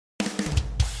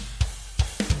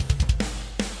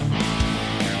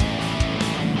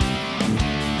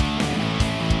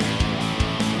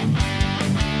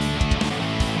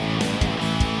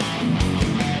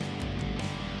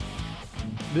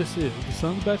This is the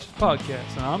Sons of Batches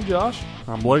podcast, and I'm Josh.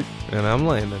 I'm Blake. And I'm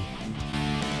Landon.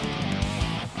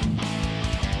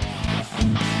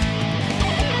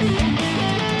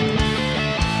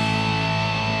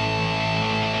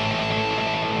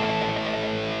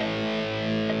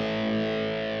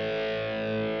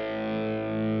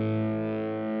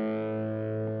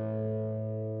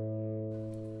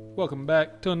 Welcome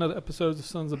back to another episode of the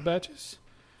Sons of Batches.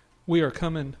 We are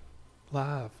coming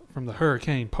live from the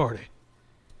hurricane party.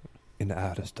 In the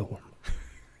outer storm.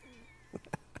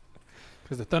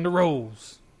 Because the thunder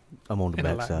rolls. I'm on the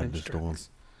backside of the storm.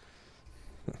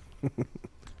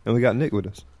 And we got Nick with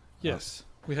us. Yes.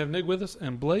 We have Nick with us,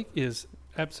 and Blake is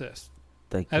abscessed.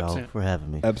 Thank y'all Absent. for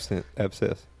having me.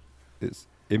 Abscess.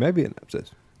 It may be an abscess.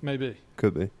 Maybe.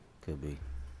 Could be. Could be.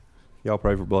 Y'all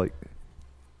pray for Blake.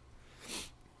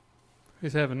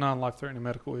 He's having non-life-threatening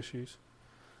medical issues.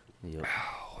 Yep.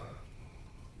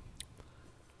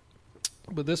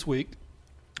 But this week,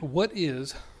 what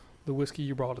is the whiskey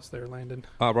you brought us there, Landon?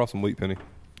 I brought some Wheat Penny.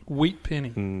 Wheat Penny.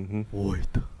 Mm-hmm. Wait.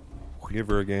 Give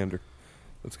her a gander.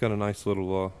 It's got a nice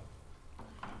little...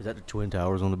 Is that the Twin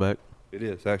Towers on the back? It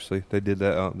is, actually. They did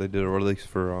that. They did a release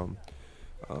for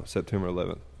September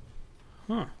 11th.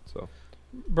 Huh. So,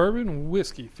 Bourbon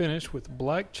whiskey finished with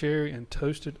black cherry and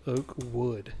toasted oak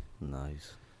wood.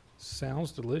 Nice.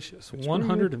 Sounds delicious. It's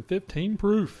 115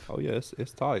 proof. oh yeah,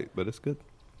 it's tight, but it's good.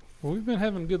 Well, we've been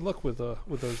having good luck with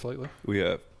those lately. We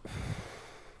have.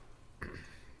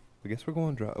 I guess we're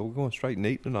going dry. We're going straight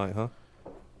neat tonight, huh?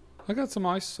 I got some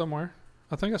ice somewhere.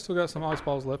 I think I still got some ice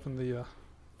balls left in the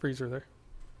freezer there.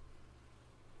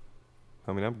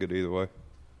 I mean, I'm good either way.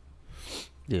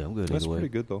 Yeah, I'm good That's either way.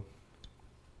 pretty good, though.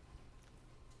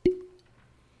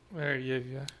 There you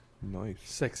go. Nice.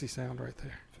 Sexy sound right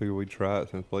there. Figured we'd try it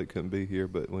since Blake couldn't be here,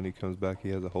 but when he comes back, he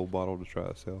has a whole bottle to try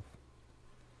itself.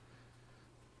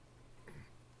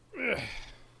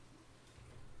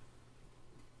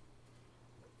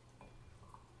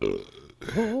 There's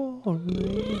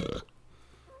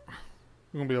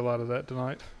going to be a lot of that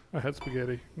tonight. I had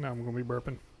spaghetti. Now I'm going to be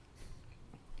burping.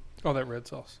 Oh, that red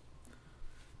sauce.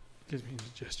 Gives me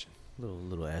indigestion.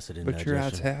 Little acid in But you're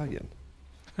Italian.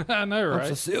 I know, right? I'm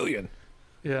Sicilian.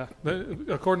 Yeah. But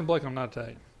according to Blake, I'm not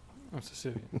Italian. I'm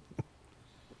Sicilian.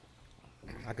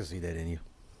 I can see that in you.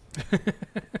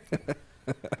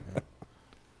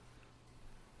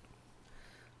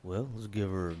 Well, let's give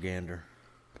her a gander.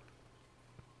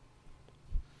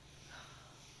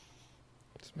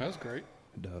 Smells great.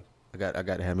 It does. I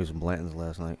got to have me some Blantons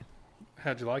last night.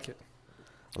 How'd you like it?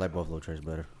 I like Buffalo Trace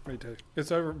better. Me too.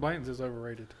 Blanton's is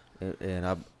overrated. And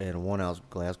a 1 ounce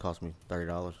glass cost me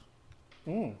 $30.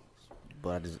 Mm.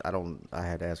 But I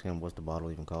had to ask him what's the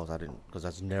bottle even cost. I didn't, because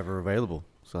that's never available.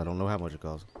 So I don't know how much it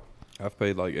costs. I've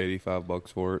paid like $85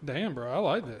 for it. Damn, bro. I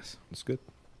like this. It's good.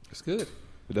 It's good.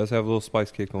 It does have a little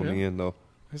spice kick on Yeah. the end, though.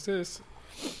 It's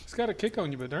got a kick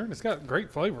on you, but darn, it's got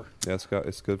great flavor. Yeah,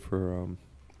 it's good for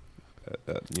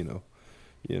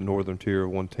northern tier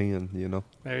 110.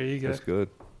 There you go. It's good.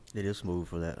 It is smooth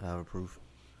for that higher proof.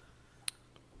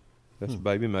 That's a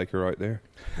baby maker right there.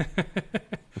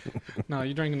 No,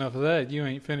 you drink enough of that, you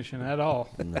ain't finishing at all.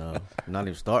 No, not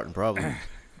even starting probably.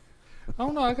 Oh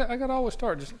no, I got to always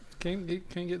start. Just can't get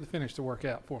the finish to work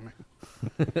out for me.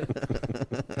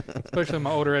 Especially at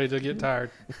my older age, I get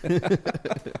tired. You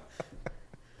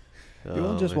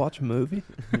want to just watch a movie?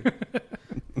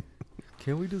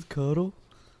 Can we just cuddle?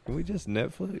 Can we just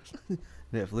Netflix?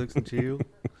 Netflix and chill.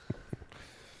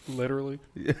 Literally.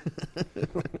 Yeah,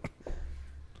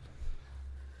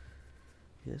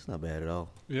 it's not bad at all.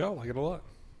 Yeah, I like it a lot.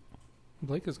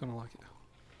 Blake is gonna like it.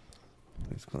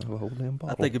 It's gonna have a whole damn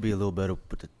bottle. I think it'd be a little better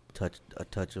with a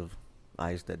touch of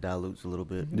ice that dilutes a little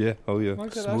bit. Yeah. Oh yeah.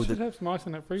 Like that, I Smooth should it. have some ice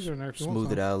in that freezer in there if you want Smooth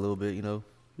some. it out a little bit,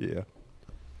 Yeah.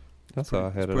 That's how I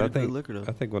had It's it. pretty good liquor though.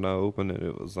 I think when I opened it,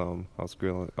 it was I was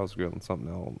grilling something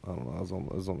else. I don't know. I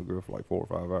was on the grill for like 4 or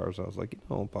 5 hours. I was like,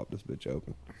 I'll pop this bitch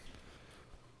open.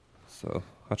 So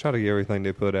I try to get everything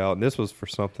they put out, and this was for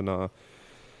something.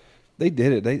 They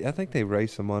did it. I think they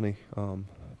raised some money,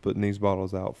 putting these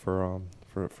bottles out for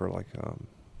like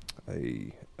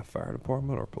a fire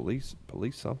department or police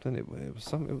something. It was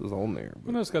something. It was on there.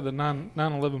 I know it's got the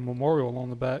 9/11 memorial on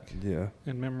the back Yeah.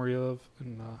 in memory of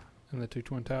and the two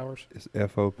Twin Towers. It's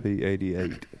FOP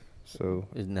 88. So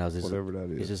Is this whatever that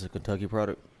is is. this a Kentucky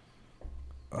product?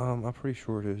 I'm pretty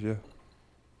sure it is. Yeah. It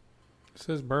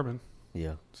says bourbon,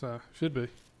 Yeah. so should be.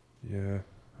 Yeah.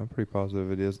 I'm pretty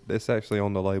positive it is. It's actually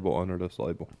on the label under this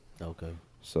label. Okay.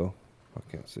 So I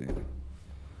can't see it.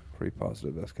 Pretty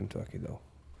positive that's Kentucky though.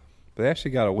 But they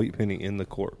actually got a Wheat Penny in the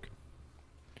cork.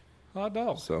 Hot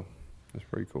dog. So that's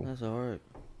pretty cool. That's all right.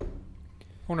 I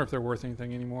wonder if they're worth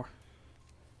anything anymore.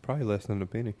 Probably less than a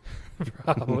penny.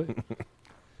 Probably.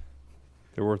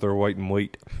 They're worth their weight in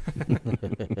wheat.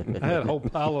 I had a whole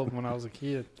pile of them when I was a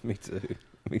kid. Me too.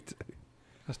 Me too.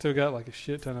 I still got like a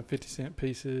shit ton of 50-cent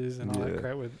pieces and all that Yeah.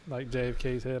 crap with like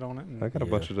JFK's head on it. And I got a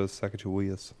bunch of those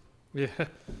Sacagaweas. yeah.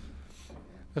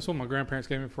 That's what my grandparents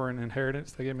gave me for an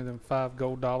inheritance. They gave me them $5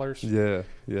 gold. Yeah.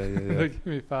 They gave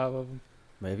me 5 of them.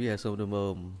 Maybe you had some of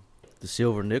them, the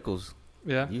silver nickels.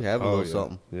 Yeah. You have a little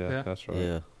something. Yeah, Yeah. that's right.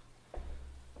 Yeah.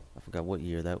 I forgot what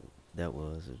year that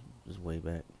was. It was way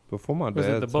back. Before my Was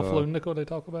dad's... it the Buffalo nickel they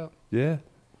talk about? Yeah.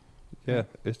 Yeah,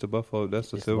 it's the Buffalo.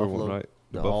 That's the It's the silver Buffalo, one, right?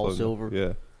 the Buffalo all nickel. silver?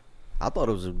 Yeah. I thought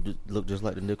it was looked just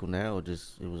like the nickel now. It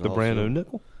was The all brand new silver.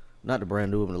 nickel? Not the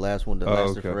brand new one, but the last one that Oh,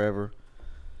 lasted okay. forever.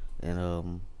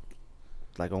 And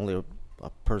like only a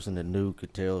person that knew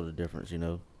could tell the difference. You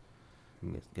know.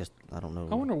 Guess I don't know.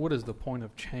 I wonder what is the point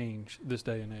of change this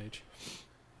day and age.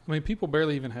 I mean, people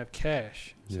barely even have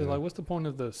cash. So, Yeah. like, what's the point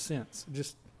of the cents?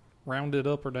 Just round it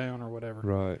up or down or whatever.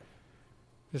 Right.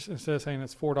 Just instead of saying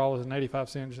it's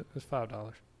 $4.85, it's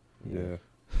 $5. Yeah.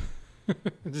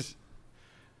 Just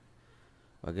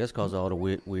I guess because of all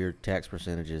the weird tax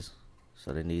percentages,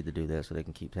 so they need to do that so they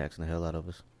can keep taxing the hell out of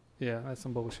us. yeah, that's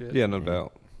some bullshit. Yeah, no Yeah.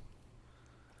 doubt.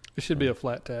 It should be a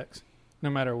flat tax, no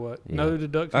matter what. Yeah. No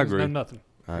deductions, I agree. no nothing.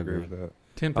 I agree. with that.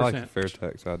 10%. I like the fair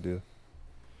tax idea.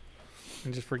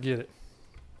 And just forget it.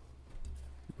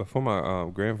 Before my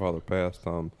grandfather passed,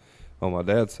 on my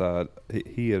dad's side,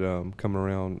 he had come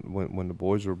around when the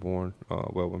boys were born.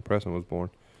 When Preston was born,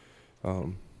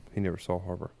 he never saw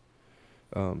Harbor.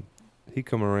 He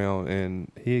come around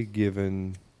and he had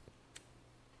given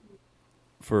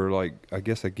for like I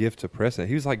guess a gift to Preston.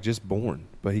 He was like just born,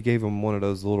 but he gave him one of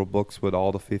those little books with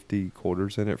all the 50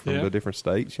 quarters in it from Yeah. the different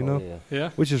states. You Oh, know, yeah. Yeah,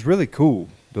 which is really cool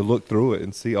to look through it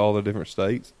and see all the different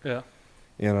states. yeah.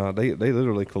 And they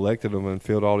literally collected them and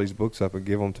filled all these books up and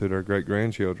give them to their great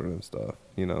grandchildren and stuff,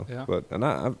 you know. Yeah. But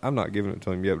I'm not giving it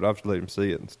to him yet, but I've let him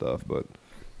see it and stuff. But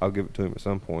I'll give it to him at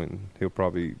some point. And he'll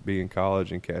probably be in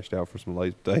college and cashed out for some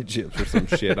Lay's potato chips or some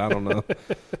shit. I don't know,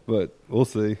 but we'll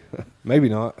see. Maybe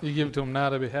not. You give it to them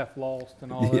now, they'll be half lost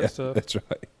and all Yeah, that stuff. that's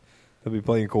right. He'll be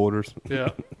playing quarters. Yeah.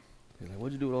 He's like,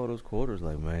 what'd you do with all those quarters?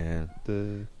 Like, man,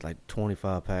 like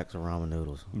 25 packs of ramen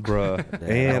noodles. Bruh. Dad, I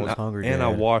and was hungry, and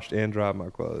I Dad. washed and dried my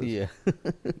clothes. Yeah.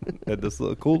 At this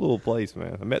cool little place,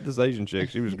 man. I met this Asian chick.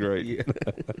 She was great. Yeah.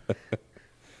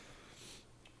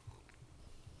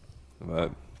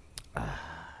 But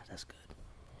That's good.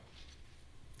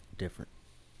 Different.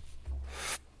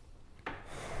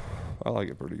 I like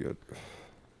it pretty good.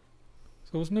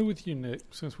 So what's new with you, Nick,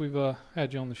 since we've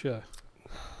had you on the show?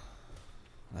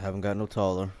 I haven't got no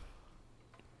taller.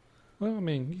 Well, I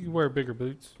mean, you can wear bigger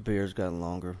boots. Beard's gotten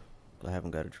longer. I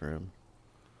haven't got a trim.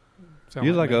 Sound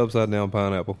You're like me. an upside down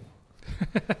pineapple.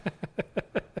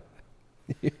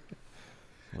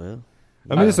 Well,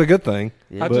 I mean, it's a good thing.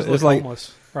 yeah, I but just look it's like-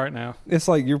 homeless right now. It's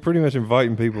like you're pretty much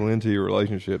inviting people into your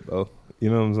relationship, though. You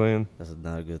know what I'm saying? that's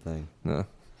not a good thing. No.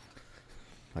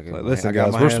 I got Like, my- listen, I got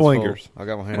guys, my we're hands full. swingers. I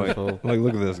got my hands Like, full. like,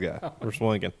 look at this guy. We're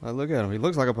swinging. I look at him. He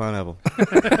looks like a pineapple.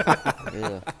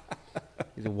 Yeah.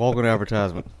 He's a walking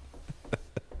advertisement.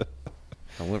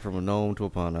 I went from a gnome to a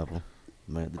pineapple.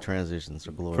 Man, the transitions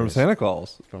are glorious. From Santa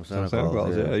Claus. From Santa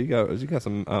Claus, Yeah, yeah. you got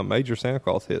some major Santa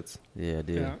Claus hits. Yeah, I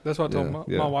did. Yeah, that's what I told Yeah, my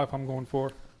yeah. wife I'm going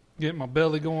for. Get my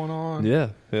belly going on. Yeah,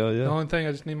 hell The yeah. only thing,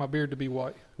 I just need my beard to be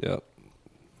white. Yeah.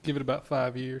 Give it about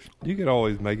 5 years. You could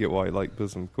always make it white, like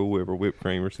put some Cool Whip or whipped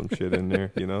cream or some shit in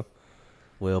there, you know?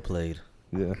 Well played.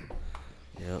 Yeah.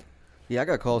 Yep. Yeah, I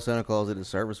got called Santa Claus at the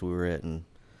service we were at, and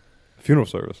Funeral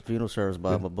service. funeral service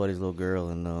by Yeah. my buddy's little girl,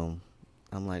 and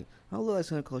I'm like, I look like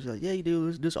Santa Claus. She's like, yeah, you do.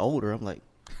 It's just older. I'm like,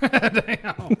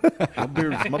 Damn.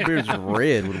 my beard's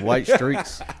red with white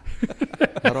streaks.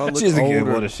 How do I look She's a good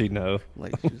older? one, does she know?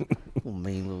 Like, she's a little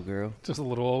mean little girl. Just a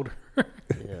little older.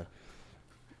 Yeah.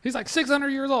 He's like 600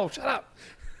 years old. Shut up.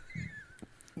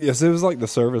 Yes, it was like the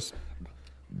service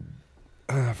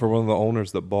for one of the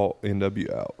owners that bought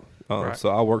NW out. Right. So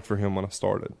I worked for him when I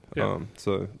started. Yeah.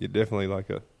 So you're definitely like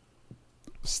a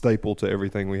staple to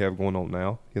everything we have going on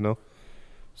now, you know?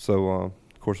 So,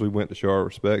 of course, we went to show our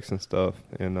respects and stuff.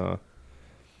 And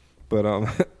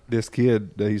but this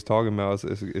kid that he's talking about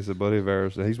is a buddy of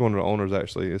ours. He's one of the owners,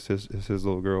 actually. It's his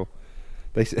little girl.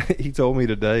 He told me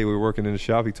today, we were working in the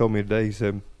shop, he told me today, he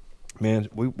said, man,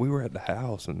 we were at the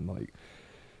house and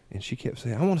she kept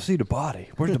saying, I want to see the body.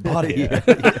 Where's the body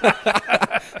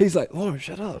at? He's like, Lauren,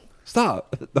 shut up.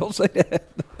 Stop. Don't say that.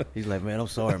 He's like, man, I'm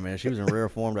sorry, man. She was in rare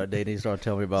form that day. And he started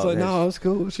telling me about It's like, that. no, it's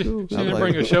cool. It's She cool. didn't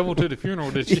bring a shovel to the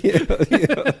funeral, did she?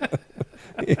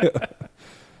 Yeah.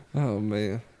 Oh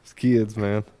man, it's kids,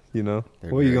 man. You know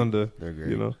They're what are you great. gonna do? They're great.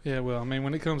 You know, Yeah, well, I mean,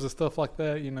 when it comes to stuff like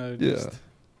that, yeah. just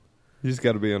You just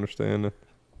got to be understanding.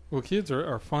 well, kids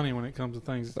are funny when it comes to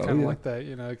things Oh, kind of yeah. like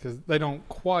that, because they don't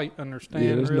quite understand.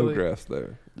 Yeah, there's really, no grass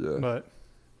there. Yeah, but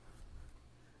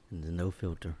There's no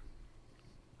filter.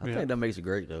 I Yeah. think that makes it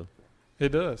great though. it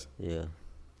does. Yeah.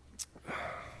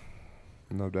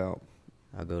 no doubt.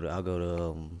 I'll go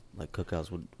to like cookouts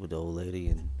with the old lady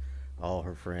and all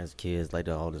her friends' kids. Like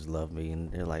they all just love me,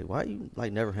 and they're like, "Why you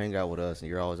like never hang out with us? And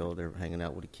you're always over there hanging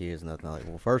out with the kids and nothing." I'm like,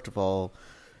 well, first of all,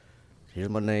 here's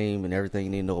my name and everything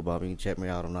you need to know about me. You can check me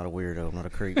out. I'm not a weirdo. I'm not a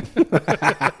creep.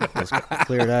 Let's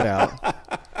clear that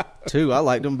out. 2, I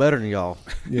like them better than y'all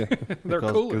Yeah, They're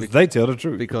Because- cool. because they tell the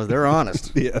truth. because they're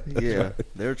honest. Yeah, Yeah,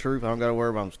 they're truth. I don't got to worry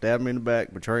about them stabbing me in the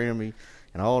back, betraying me,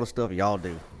 and all the stuff y'all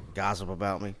do. Gossip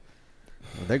about me.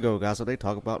 When they go gossip, they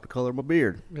talk about the color of my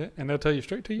beard. Yeah, and they'll tell you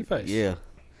straight to your face. Yeah.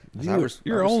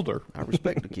 You're older. I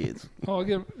respect the kids. Oh, I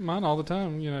get mine all the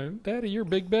time. Daddy, you're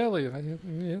big belly.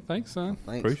 Yeah, thanks, son.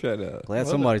 Thanks. Appreciate that. Glad Love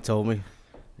somebody told me.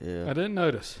 I Yeah. didn't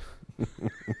notice.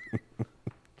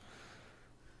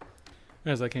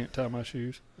 As I can't tie my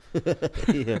shoes.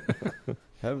 Yeah.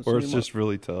 Haven't Or seen it's my, just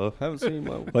really tough. haven't seen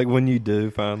my Like when you do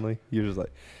finally, you're just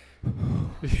like,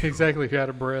 Exactly. You're out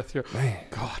of breath. You're, man,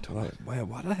 God. man,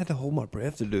 why did I have to hold my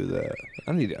breath to do that?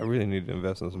 I really need to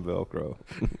invest in some Velcro.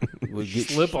 we get,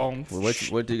 Slip on. well, wait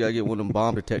till you gotta get one of them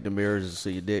bomb detector mirrors to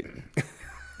see your dick.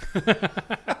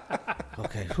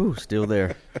 Okay, whew, still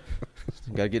there.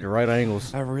 Gotta get the right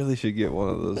angles. I really should get one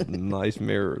of those nice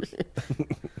mirrors.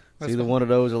 It's either one of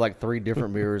those or like 3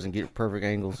 different mirrors and get perfect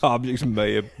angles. Objects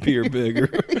may appear bigger.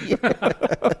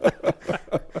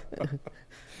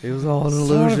 It was all an Son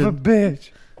illusion. of a bitch.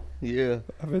 Yeah.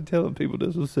 I've been telling people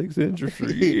this was 6 inches for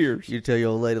years. You tell your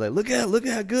old lady like, look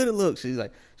how good it looks. She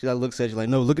looks at you like,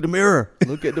 no, look at the mirror.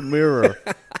 Look at the mirror.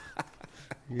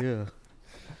 Yeah.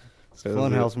 It's a That's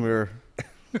funhouse mirror.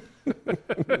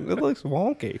 It looks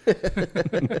wonky.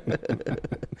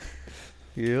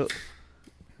 Yep.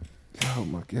 Oh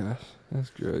my gosh, that's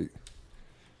great.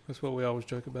 That's what we always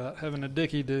joke about. Having a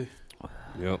dickie do.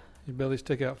 Yep. Your belly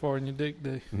stick out farther than your dick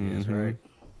do. That's right.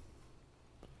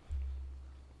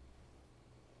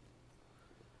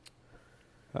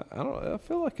 I don't. I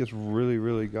feel like it's really,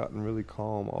 really gotten really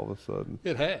calm all of a sudden.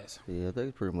 It has. Yeah, I think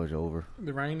it's pretty much over.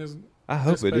 The rain is. I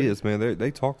hope it Anticipated. is, man.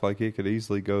 They talk like it could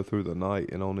easily go through the night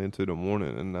and on into the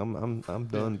morning, and I'm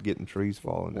done getting trees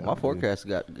falling down. My forecast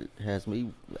has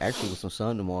me actually with some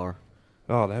sun tomorrow.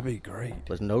 Oh, that'd be great.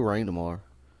 There's no rain tomorrow.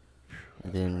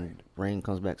 And then rain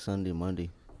comes back Sunday and Monday.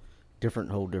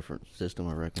 Whole different system,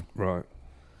 I reckon. Right.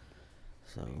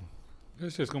 So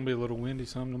It's just going to be a little windy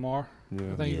some tomorrow. Yeah. I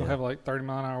think Yeah. you're going to have like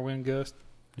 30-mile-an-hour wind gust.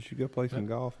 You should go play some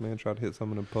golf, man. Try to hit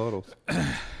some of them puddles. Give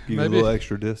you a Maybe. little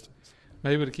extra distance.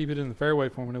 Maybe to keep it in the fairway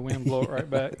for me, the wind blow it right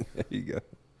back. There you go.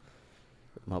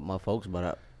 my folks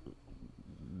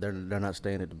they're not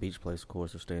staying at the beach place, of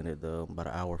course. They're staying at about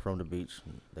an hour from the beach.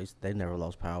 They never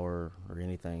lost power or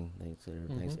anything. They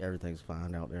said everything's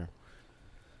fine out there.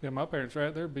 Yeah, my parents are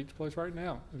at their beach place right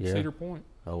now in Yeah. Cedar Point.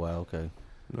 Oh wow, okay.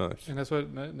 Nice. And that's what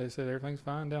they said. Everything's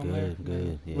fine down Good, there.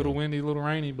 good, yeah. Little windy, little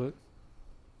rainy, but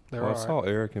they're Well, I all right. saw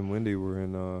Eric and Wendy were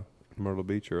in Myrtle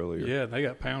Beach earlier. Yeah, they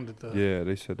got pounded though. Yeah,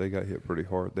 they said they got hit pretty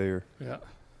hard there. Yeah.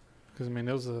 Because, I mean,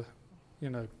 there was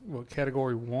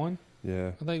Category 1, Yeah.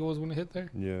 I think it was when it hit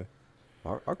there. Yeah.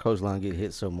 Our coastline get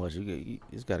hit so much,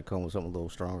 it's got to come with something a little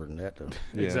stronger than that, though.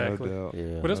 Yeah, Exactly. No doubt.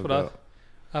 Yeah. But that's No what doubt.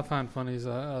 I find funny is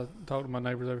I talk to my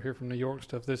neighbors over here from New York and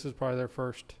stuff. This is probably their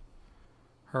first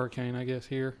hurricane, I guess,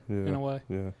 here Yeah. in a way.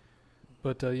 Yeah.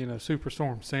 But,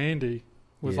 Superstorm Sandy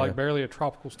was Yeah. like barely a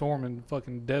tropical storm and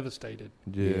fucking devastated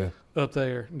Yeah. up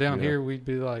there. Down Yeah. here, we'd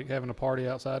be like having a party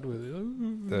outside with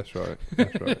it. That's right.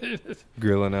 That's right.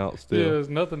 Grilling out Yeah, still. it's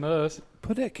nothing to us.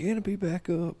 Put that canopy back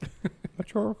up. My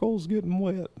charcoal's getting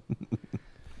wet.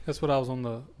 That's what I was on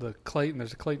the Clayton.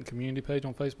 There's a Clayton community page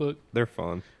on Facebook. They're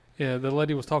fun. Yeah, the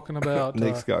lady was talking about.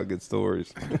 Nick's got good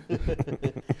stories.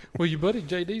 Well, your buddy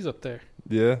JD's up there.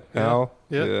 Yeah. Yeah. Al?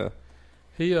 Yeah. Yeah.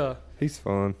 He He's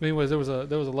fun. Anyways, there was a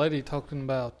lady talking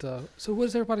about. So what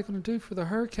is everybody going to do for the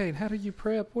hurricane? How do you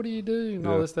prep? What do you do? And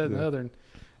all Yeah, this, that, and the yeah. other. And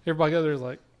everybody out there is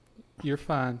like, "You're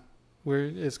fine.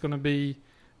 It's going to be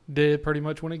dead pretty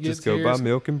much when it gets Just go here. buy It's,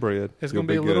 milk and bread. it's You'll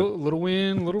going to be a good. little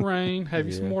wind, little rain. Have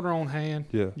you some Yeah. water on hand.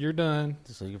 Yeah. You're done."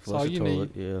 So you can That's all flush the you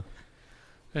toilet. Yeah.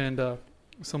 And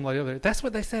some lady over there. That's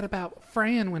what they said about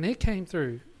Fran when it came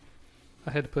through.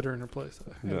 I had to put her in her place.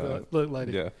 I had to be like, look,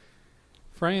 lady. Yeah.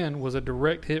 Fran was a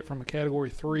direct hit from a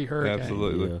Category 3 hurricane.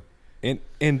 Absolutely. Yeah. And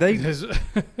they Is-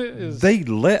 they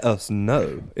let us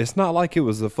know. It's not like it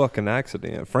was a fucking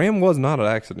accident. Fran was not an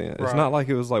accident. It's Right. not like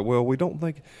it was like, well, we don't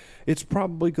think it's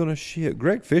probably gonna shit.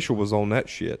 Greg Fisher was on that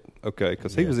shit, okay,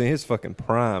 because he Yeah. was in his fucking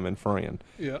prime in Fran,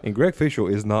 yeah. and Greg Fisher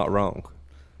is not wrong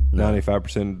No.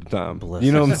 95% of the time. Bless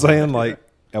You know what I'm his saying? Like,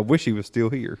 I wish he was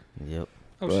still here. Yep.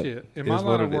 Oh But shit! In it my is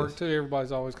what line of it work is. too,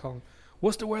 everybody's always calling.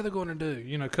 What's the weather going to do?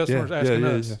 You know, customers Yeah, asking yeah,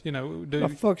 us. yeah. You know, The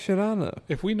dude, fuck should I know?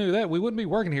 if we knew that, we wouldn't be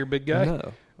working here, big guy.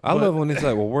 No. I But- love when they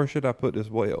say, well, where should I put this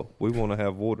well? We want to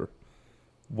have water.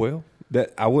 Well,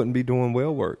 that I wouldn't be doing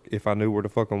well work if I knew where the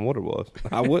fucking water was.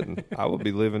 I wouldn't. I would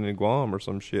be living in Guam or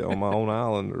some shit on my own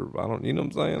island, or I don't. You know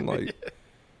what I'm saying? Like,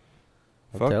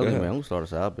 I'm fuck telling you, that. man, I'm gonna start a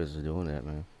side business doing that,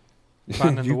 man.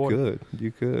 Finding the you water. could.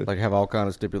 You could. Like have all kind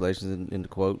of stipulations in the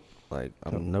quote. Like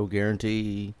no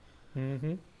guarantee,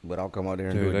 Mm-hmm. but I'll come out there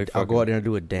and Dude, I'll go out there and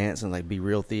do a dance and like be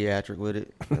real theatric with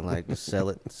it and like just sell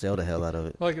the hell out of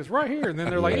it. Like it's right here, and then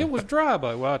they're like, Yeah. "It was dry,"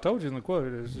 but well, I told you in the quote,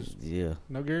 it's just Yeah,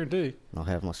 no guarantee. I'll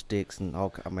have my sticks and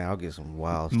all. I mean, I'll get some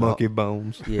wild Monkey stuff.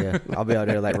 bones. Yeah, I'll be out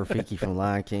there like Rafiki from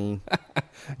Lion King.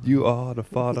 You are the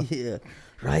father. Yeah,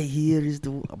 right here is the.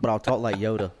 But I'll talk like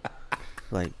Yoda,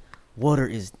 like water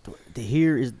is the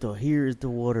here is the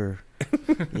water.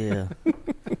 Yeah,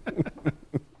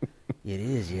 it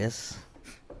is. Yes.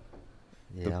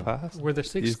 The Yeah. past. Where the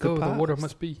six Is the go, the water past.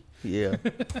 must be. Yeah.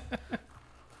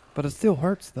 But it still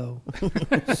hurts though.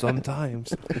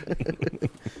 Sometimes.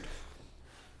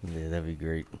 Yeah, that'd be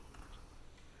great.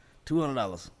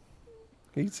 $200.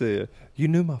 He said, "You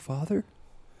knew my father."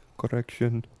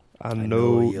 Correction. I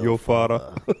know your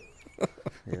father.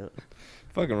 Yeah,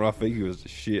 Fucking Rafiki was the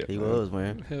shit. he man. was,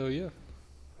 man. Hell yeah!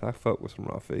 I fuck with some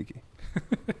Rafiki.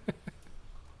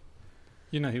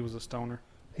 You know he was a stoner.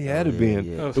 He had to yeah, be in.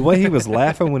 yeah. Oh, The way he was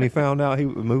laughing when he found out he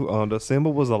would move on the Simba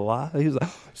was alive. He was like,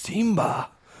 Simba.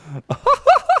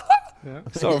 Yeah.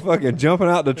 Started fucking jumping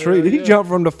out the tree. Hell He yeah. jumped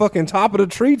from the fucking top of the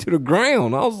tree to the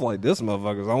ground. I was like, this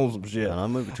motherfucker's on some shit. And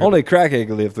I'm moving tripping. Only a crackhead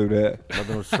could live through that. Like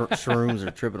those shrooms or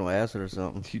tripping on acid or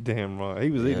something. You damn right. He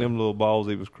was eating Yeah. them little balls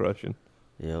he was crushing.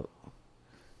 Yep.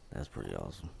 That's pretty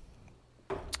awesome.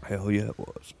 Hell yeah, it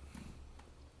was.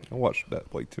 I watched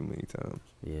that way too many times.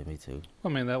 Yeah, me too. I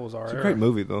mean, that was our It's a era. great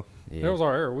movie though. Yeah. That was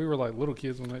our era. We were like little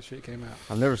kids when that shit came out.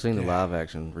 I've never seen the Yeah. live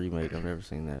action remake. I've never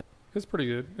seen that. It's pretty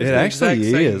good. It It's the actually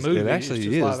exact same is. movie, It it's actually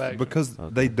just live is action. because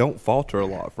Okay. they don't falter a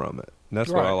lot from it. And that's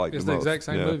what I like It's the the most. exact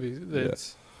same Yeah. movie.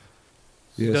 It's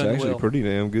Yeah, it's done actually well. pretty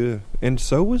damn good. And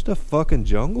so was the fucking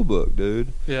Jungle Book,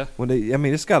 dude. Yeah. When they, I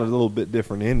mean, it's got a little bit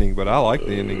different ending, but I like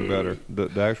the ending better. The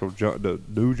actual the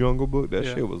new Jungle Book, that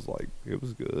Yeah. shit was like, it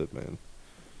was good, man.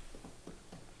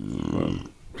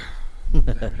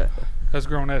 That's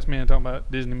grown ass men talking about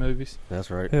Disney movies.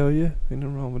 That's right. Hell yeah, ain't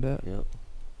nothing wrong with that. Yep.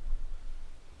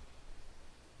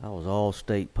 I was all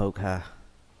state poke high.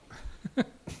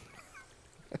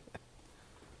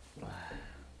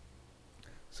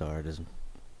 Sorry,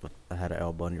 I had an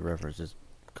Al Bundy reference just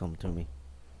come to me.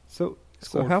 So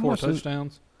Scored how 4 much is,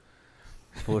 touchdowns.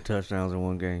 4 touchdowns in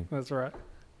one game. That's right.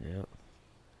 Yep.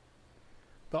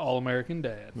 The All-American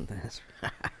Dad. That's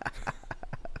right.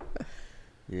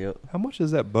 Yep. how much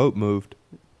is that boat moved?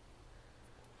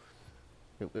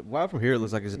 Why from here it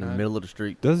looks like it's in the No. middle of the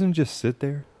street. Doesn't it just sit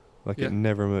there, like Yeah. it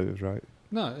never moves, right?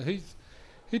 No,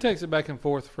 he takes it back and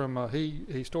forth from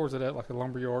he stores it at like a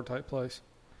lumberyard type place.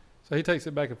 So he takes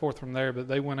it back and forth from there. But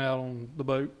they went out on the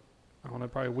boat, I don't know,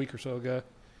 probably a week or so ago.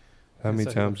 How It's many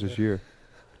like times up this there. year?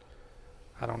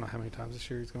 I don't know how many times this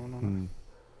year he's going on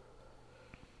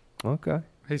Hmm. Okay. it.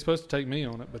 He's supposed to take me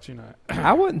on it, but you know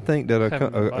I wouldn't think that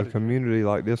Haven't a invited you. community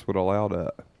like this would allow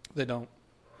that. they don't.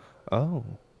 Oh.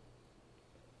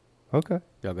 Okay.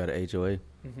 Y'all got an HOA?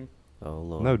 Hmm. Oh,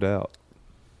 Lord. No doubt.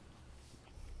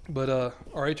 But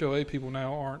our HOA people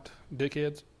now aren't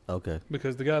dickheads Okay.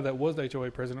 because the guy that was the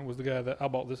HOA president was the guy that I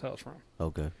bought this house from,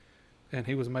 Okay. and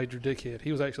he was a major dickhead.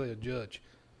 He was actually a judge.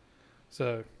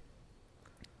 So,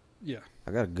 yeah,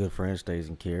 I got a good friend stays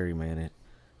in Cary, man.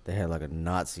 They had like a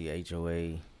Nazi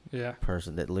HOA yeah,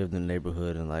 person that lived in the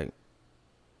neighborhood, and like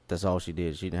that's all she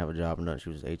did. She didn't have a job or nothing. She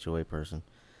was an HOA person,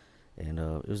 and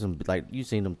it was like you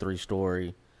seen them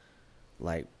 3-story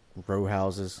like row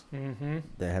houses mm-hmm.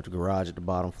 that have the garage at the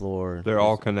bottom floor. They're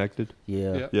all connected.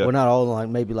 Yeah. Yeah. Yeah. Well, not all, like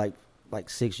maybe like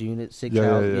 6 units, 6 Yeah, yeah,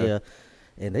 houses. yeah.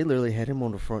 And they literally had him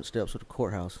on the front steps of the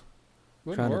courthouse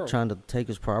What in the world? trying to take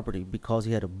his property because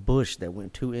he had a bush that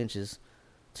went 2 inches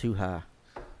too high.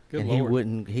 Good and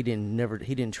Lord. he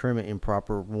didn't trim it in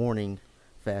proper warning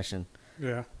fashion.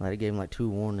 Yeah, Like they gave him like 2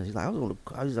 warnings. He's like, I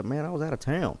was like, man, I was out of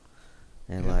town,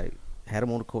 and Yeah. like had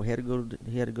him on the court. He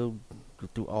had to go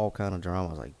through all kind of drama.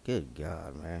 I was like, good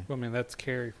God, man. well, I mean that's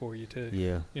Cary for you too.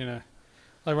 Yeah, You know,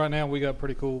 Like right now, we got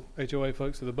pretty cool HOA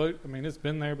folks at the boat. I mean, it's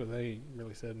been there, but they ain't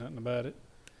really said nothing about it.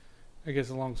 I guess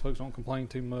as long as folks don't complain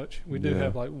too much. We do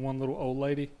have like one little old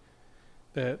lady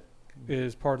that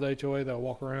is part of the HOA that'll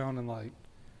walk around and like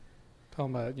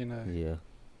talking about, you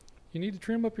need to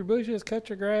trim up your bushes, cut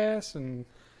your grass, and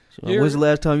when's the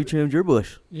last time you trimmed your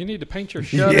bush? you need to paint your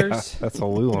shutters. Yeah, that's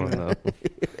all we want to know.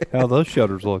 How are those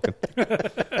shutters looking?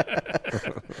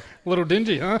 A little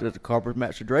dingy, huh? Does the carpet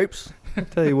match the drapes? I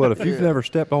tell you what, if you've never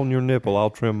stepped on your nipple, I'll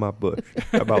trim my bush.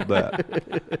 How about that?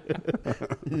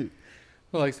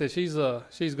 Well, like I said,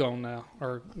 she's gone now,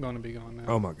 or going to be gone now.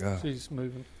 Oh my God. She's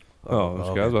moving. Oh,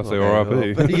 this guy's about to say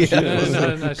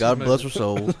R.I.P. No, God bless her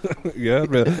soul. Yeah,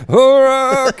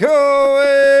 R.I.P.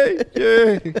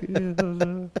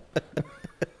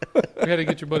 We got to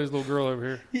get your buddy's little girl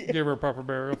over here. Give her a proper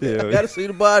burial. Yeah. I gotta see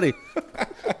the body.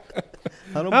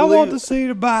 I want to see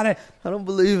the body. I don't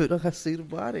believe it. I gotta see the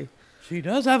body. She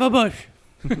does have a bush.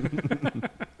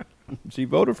 She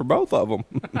voted for both of them.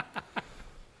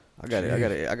 I got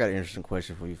an interesting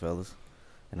question for you fellas,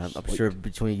 and I'm sure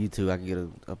between you two I can get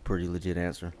a pretty legit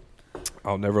answer.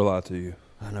 I'll never lie to you.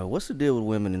 I know. What's the deal with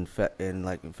women and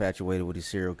like infatuated with these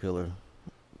serial killer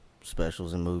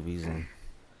specials and movies? And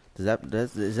is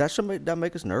that something that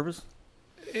make us nervous?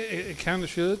 It kind of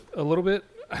should a little bit.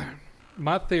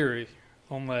 My theory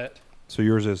on that. So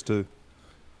yours is too.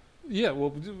 Yeah,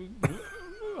 well,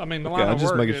 I mean, the Okay, line I'm of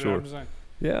just work. making You know sure. what I'm saying?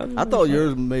 Yeah. I thought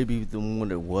yours may be the one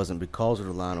that wasn't because of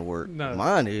the line of work. No.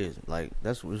 Mine is. Like,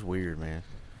 it's weird, man.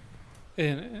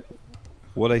 And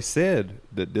Well, they said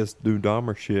that this New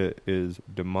Dahmer shit is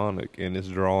demonic and it's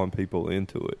drawing people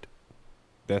into it.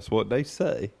 That's what they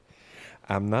say.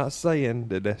 I'm not saying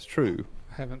that that's true,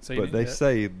 I haven't seen but it they yet.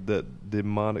 say that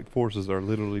demonic forces are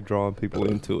literally drawing people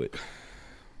into it.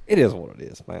 It is what it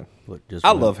is, man. But just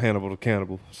I love Hannibal the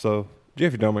Cannibal, so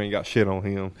Jeffrey Dahmer ain't got shit on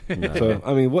him. No. So,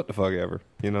 I mean, what the fuck ever,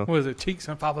 you know? What is it? Cheeks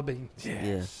and fava beans.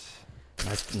 Yeah.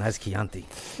 Nice Chianti.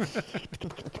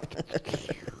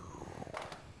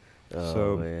 Oh,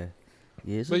 So- man.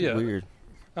 Yeah, it's But just yeah. weird.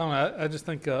 I don't know. I just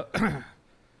think that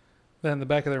in the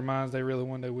back of their minds, they really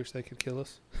one day wish they could kill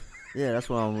us. Yeah, that's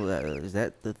what I'm. Is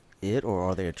that it, or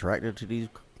are they attracted to these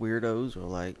weirdos, or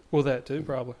like, Well, that too,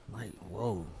 probably.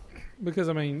 whoa? Because,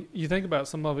 I mean, you think about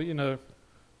some of it,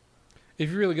 if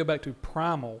you really go back to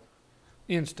primal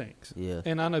instincts. Yeah.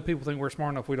 And I know people think we're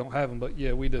smart enough we don't have them, but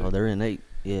yeah, we do. Oh, they're innate.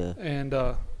 Yeah. And,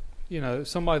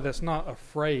 somebody that's not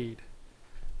afraid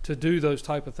to do those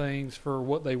type of things for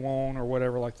what they want or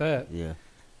whatever like that. Yeah.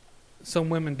 Some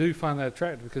women do find that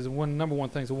attractive because number one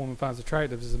thing a woman finds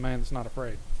attractive is a man that's not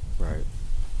afraid. Right.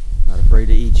 Not afraid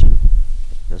to eat you.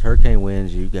 That's hurricane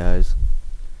winds, you guys.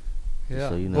 Yeah.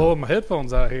 So you know. Blowing my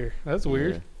headphones out here. That's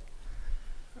weird.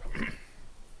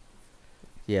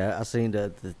 Yeah, I seen the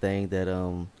thing that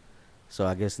so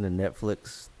I guess in the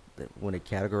Netflix when they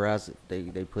categorize it,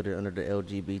 they put it under the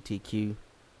LGBTQ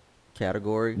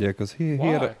category. Yeah, because he Why?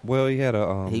 had He had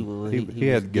was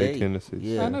gay gay. tendencies.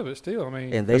 Yeah. I know, but still, I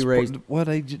mean, And they raised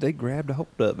they grabbed a hold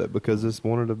of it because it's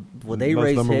one of the they most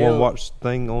raised number hell. one watched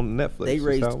thing on Netflix. they That's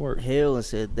raised how it works. hell and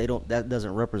said that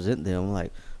doesn't represent them.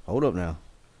 Like, hold up now.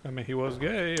 he was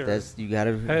gay. Or, That's you got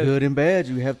to Hey. good and bad.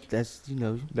 You have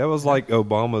That was like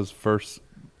Obama's first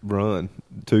run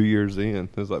 2 years in.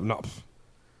 It was like, no,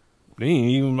 he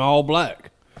ain't even all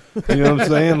black. You know what I'm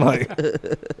saying? Like,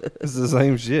 it's the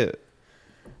same shit.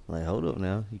 like, hold up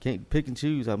now. You can't pick and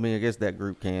choose. I mean, I guess that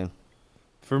group can.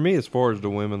 For me, as far as the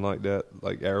women like that,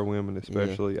 like our women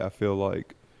especially, I feel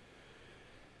like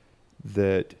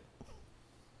that.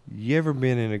 You ever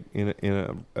been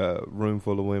in a room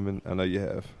full of women? I know you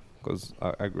have, because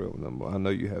I grew up with them. But I know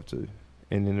you have too.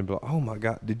 And then they'll be like, "Oh my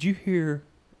God, did you hear?"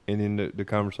 And then the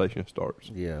conversation starts.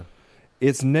 Yeah.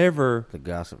 It's never. The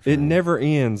gossip. It train. never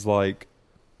ends. Like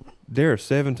there are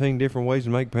 17 different ways to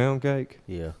make pound cake.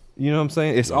 Yeah. You know what I'm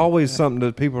saying? It's always something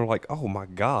that people are like, "Oh my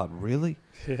God, really?"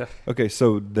 yeah. Okay,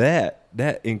 so that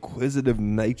inquisitive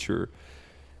nature,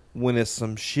 when it's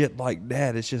some shit like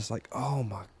that, it's just like, oh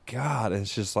my God.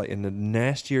 It's just like, and the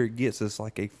nastier it gets, it's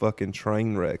like a fucking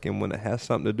train wreck. And when it has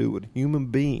something to do with human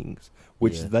beings,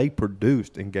 which Yeah. they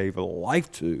produced and gave a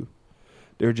life to,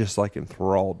 they're just like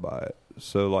enthralled by it.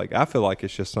 So like, I feel like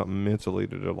it's just something mentally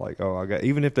that they're like, oh,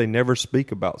 even if they never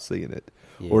speak about seeing it,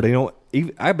 Yeah. or they don't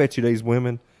even, I bet you these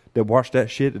women that watch that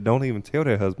shit that don't even tell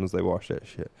their husbands they watch that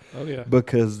shit. Oh, yeah.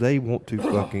 Because they want to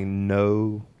fucking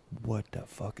know what the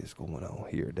fuck is going on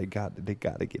here. They got to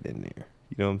get in there.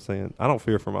 You know what I'm saying? I don't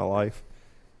fear for my life.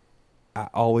 I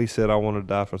always said I want to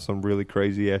die for some really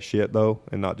crazy ass shit though,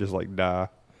 and not just like die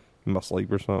in my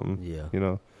sleep or something. Yeah. You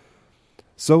know.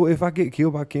 So if I get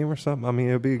killed by Kim or something, I mean,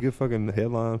 it'll be a good fucking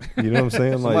headline. You know what I'm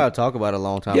saying? Somebody will talk about it a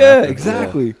long time. Yeah, after.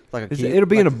 exactly. Yeah. Like It'll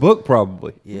be in a book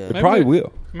probably. Yeah, it probably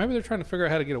will. Maybe they're trying to figure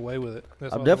out how to get away with it.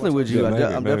 I'm definitely with you.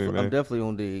 Yeah, I'm maybe. definitely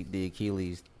on the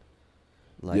Achilles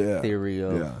theory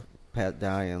of Pat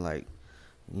dying. Like,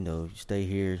 you know, you stay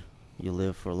here, you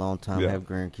live for a long time, have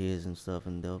grandkids and stuff,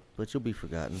 but you'll be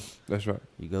forgotten. That's right.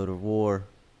 You go to war,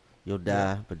 you'll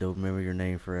die, but they'll remember your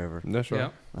name forever. That's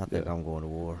right. I think I'm going to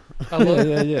war. I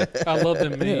love, I love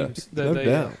them memes. No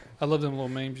doubt. I love them little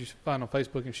memes you find on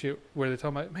Facebook and shit where they're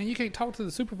talking about, man, you can't talk to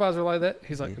the supervisor like that.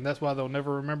 He's like, and that's why they'll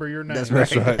never remember your name. That's right.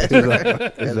 That's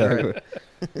right.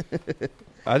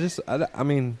 Exactly. I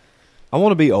mean, I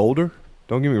want to be older.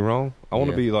 Don't get me wrong. I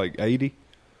want to be like 80,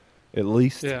 at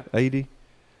least 80.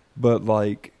 But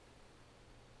like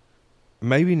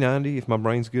maybe 90 if my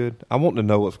brain's good. I want to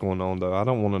know what's going on, though. I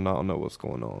don't want to not know what's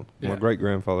going on. Yeah. My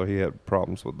great-grandfather, he had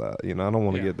problems with that. You know, I don't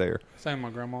want to get there. Same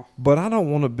with my grandma. But I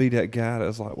don't want to be that guy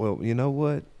that's like, well, you know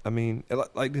what? I mean,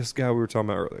 like this guy we were talking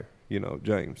about earlier, you know,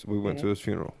 James. We went to his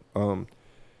funeral.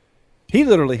 He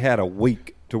literally had a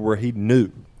week to where he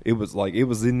knew. It was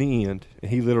in the end.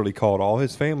 And he literally called all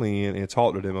his family in and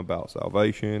talked to them about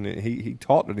salvation. And he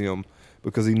talked to them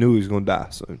because he knew he was going to die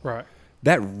soon. Right.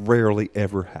 That rarely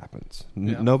ever happens.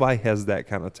 Nobody has that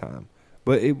kind of time.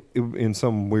 But it, in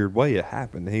some weird way, it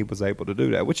happened. He was able to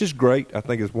do that, which is great. I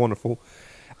think it's wonderful.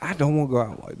 I don't want to go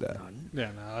out like that.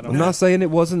 Yeah, no, I don't. I'm not saying it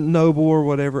wasn't noble or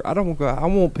whatever. I don't want to go out. I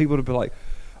want people to be like,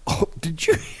 oh, did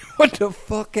you hear what the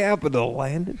fuck happened to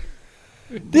Landon?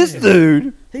 This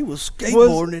dude. He was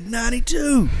skateboarding in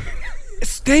 92.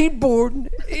 Skateboarding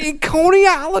in Coney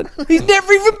Island. He's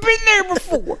never even been there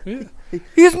before.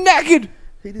 He was naked.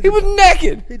 He was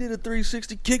naked. He did a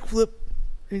 360 kickflip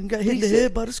and got hit in the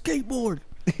head by the skateboard.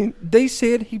 They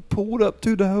said he pulled up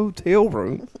to the hotel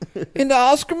room in the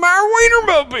Oscar Mayer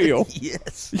Wienermobile.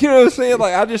 Yes. You know what I'm saying?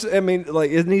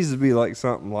 Like, it needs to be like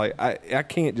something like, I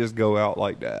can't just go out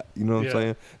like that. You know what I'm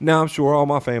saying? Now, I'm sure all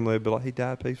my family would be like, he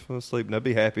died peaceful and asleep, and they'd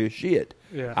be happy as shit.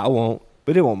 Yeah. I won't,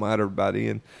 but it won't matter by the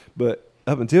end. But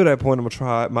up until that point, I'm going to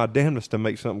try my damnedest to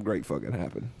make something great fucking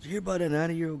happen. Did you hear about that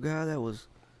 90-year-old guy that was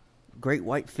great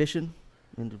white fishing?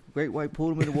 And the great white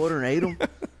pulled him in the water and ate him?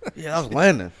 Yeah, I was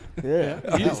Landon. Yeah.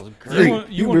 That was great.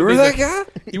 You remember that guy?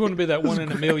 You want to be that one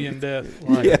in a million death.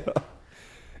 Like. Yeah.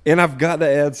 And I've got to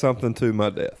add something to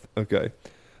my death. Okay.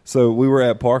 So we were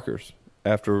at Parker's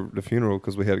after the funeral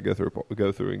because we had to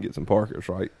go through and get some Parker's,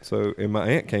 right? So, and my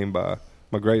aunt came by,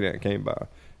 my great aunt came by,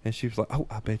 and she was like, oh,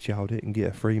 I bet y'all didn't get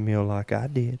a free meal like I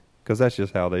did. Because that's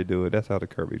just how they do it. That's how the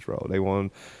Kirby's roll. They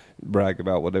want to brag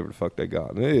about whatever the fuck they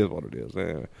got. And it is what it is.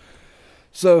 Anyway.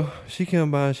 So she came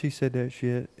by and she said that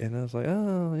shit. And I was like,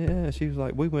 oh, yeah. She was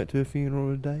like, we went to a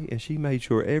funeral today. And she made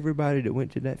sure everybody that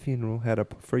went to that funeral had a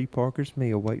free Parker's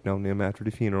meal waiting on them after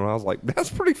the funeral. I was like, that's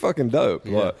pretty fucking dope.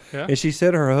 Yeah. Like, and she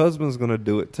said her husband's going to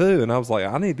do it too. And I was like,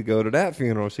 I need to go to that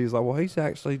funeral. She's like, well, he's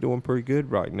actually doing pretty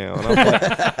good right now. And I was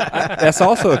like, that's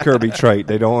also a Kirby trait.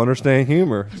 They don't understand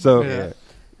humor. So,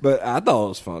 but I thought it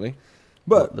was funny.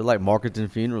 But they're like marketing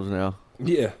funerals now.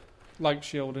 Yeah. Like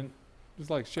Sheldon. It's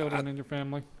like Sheldon and your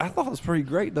family. I thought it was pretty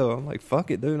great though. I'm like,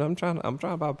 fuck it, dude. I'm trying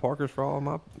to buy Parkers for all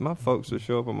my folks to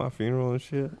show up at my funeral and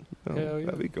shit. You know, hell yeah.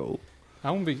 That'd be cool.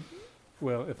 I won't be,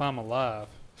 well, if I'm alive,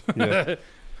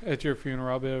 at your funeral,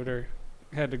 I'll be over there.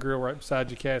 Had the grill right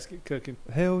beside your casket cooking.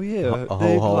 Hell yeah. A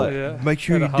whole hog. Yeah. Make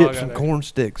sure you dip some corn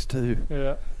sticks too.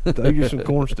 Yeah. Throw you some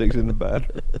corn sticks in the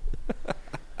batter.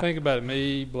 Think about it.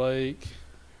 Me, Blake,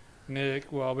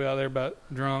 Nick, we'll all be out there about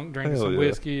drunk, drinking Hell some yeah.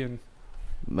 whiskey and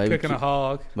Maybe cooking a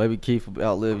hog. Maybe Keith will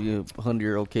outlive you.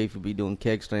 100-year-old Keith will be doing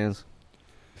keg stands.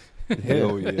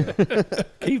 Hell yeah.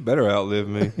 Keith better outlive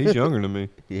me. He's younger than me.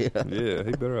 Yeah. Yeah,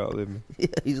 he better outlive me. Yeah,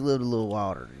 he's lived a little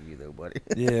wilder than you, though, buddy.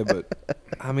 Yeah, but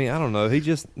I mean, I don't know.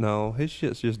 His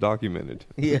shit's just documented.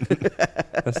 Yeah.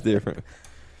 That's different.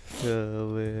 Oh,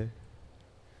 man.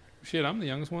 Shit, I'm the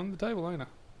youngest one at the table, ain't I?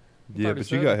 Yeah,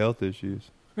 but you got health issues.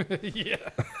 Yeah.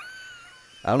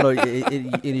 I don't know. Any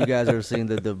of you guys ever seen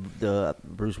the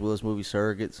Bruce Willis movie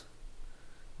Surrogates?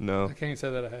 No. I can't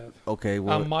say that I have. Okay,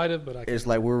 well, I might have, but I can't. It's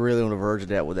like we're really on the verge of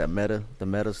that with that the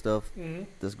meta stuff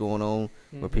that's going on,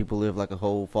 where people live like a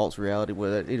whole false reality.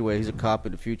 Where anyway, he's a cop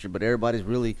in the future, but everybody's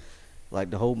really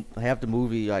like half the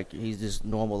movie, like he's just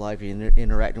normal life,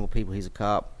 interacting with people. He's a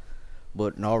cop,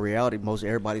 but in all reality, most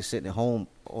everybody's sitting at home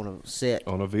on a set,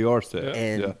 on a VR set,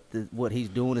 yeah. and what he's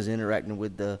doing is interacting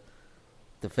with the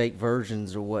fake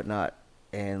versions or whatnot,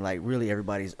 and like really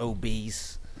everybody's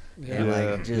obese.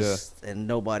 And and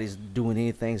nobody's doing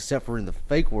anything except for in the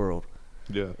fake world.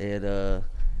 Yeah. And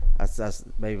that's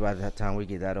maybe by the time we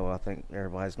get that old, I think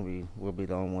we'll be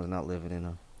the only ones not living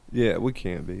in Yeah, we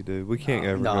can't be, dude. We can't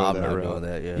ever No, go I'm that not route. doing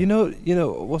that. Yeah. You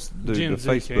know what's the Gen Z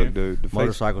Facebook can. dude? The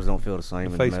Motorcycles don't feel the same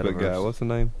in the Facebook guy. metaverse. What's the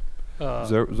name?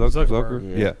 Zuckerberg.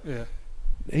 Zucker. Yeah. Yeah.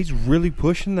 He's really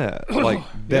pushing that. Like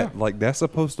that. Yeah. Like that's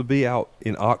supposed to be out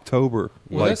in October.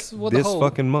 Well, like that's what the this whole-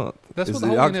 fucking month. That's is what the it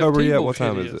whole October NFT yet? What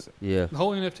bullshit time is it? Yeah. The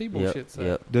whole NFT bullshit's that.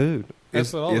 Yep. Dude, That's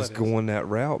it's what all that is. going that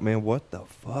route, man. What the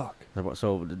fuck?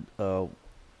 So,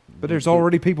 But there's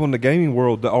already people in the gaming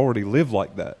world that already live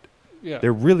like that. Yeah.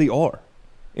 There really are.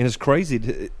 And it's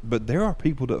crazy, but there are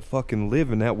people that fucking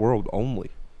live in that world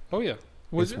only. Oh yeah.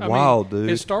 It's wild, dude.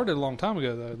 It started a long time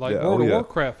ago though. Like Yeah, World oh, of yeah.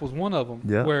 Warcraft was one of them.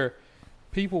 Yeah. Where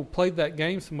people played that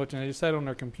game so much and they just sat on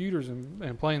their computers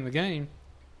and playing the game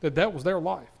that was their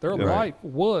life. Their Yeah. life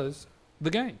was the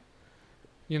game.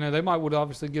 You know, they would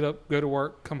obviously get up, go to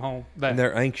work, come home. That And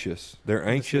they're anxious. They're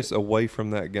anxious away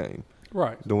from that game.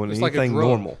 right. Doing It's like a anything drug.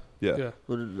 normal. Yeah. Yeah.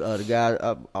 the guy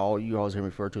you always hear me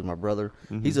refer to is my brother.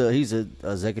 Mhm. He's a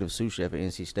executive sous chef at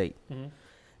NC State, Mhm.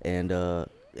 and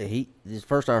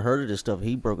first I heard of this stuff,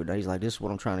 he broke it down. He's like, "This is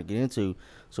what I'm trying to get into."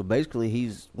 So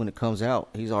basically, when it comes out,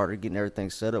 he's already getting everything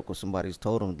set up because somebody's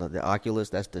told him the Oculus.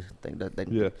 That's the thing that they,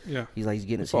 Yeah. Yeah. He's like, he's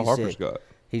getting That's it. all He Harper's said, got.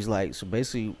 he's like, so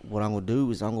basically, what I'm gonna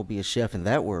do is I'm gonna be a chef in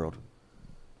that world,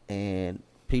 and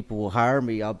people will hire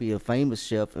me. I'll be a famous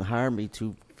chef and hire me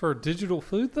For digital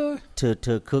food though?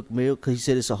 to cook meal, because he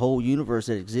said it's a whole universe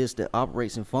that exists that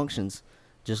operates and functions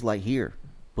just like here,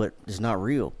 but it's not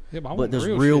real. Yeah, but I But want there's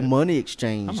real real shit. money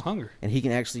exchange, I'm hungry. and he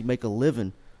can actually make a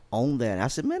living on that. I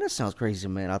said, man, that sounds crazy,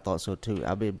 man. I thought so too.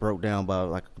 I've been broke down by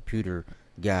like a computer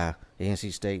guy at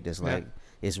NC State that's like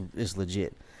it's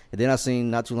legit. And then I seen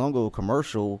not too long ago a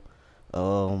commercial.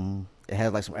 It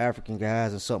had like some African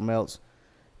guys and something else,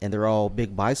 and they're all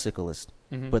big bicyclists.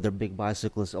 Mhm. But they're big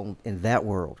bicyclists in that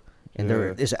world, and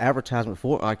Yeah. it's an advertisement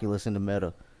for Oculus in the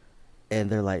meta, and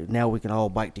they're like, now we can all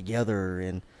bike together,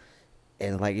 and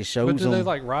like it shows But do them. they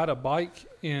like ride a bike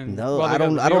in? No, while they I got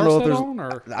don't. the I don't VR know if set there's. on,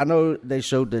 or? I know they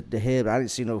showed the head. But I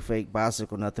didn't see no fake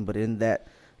bicycle, nothing. But in that,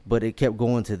 but it kept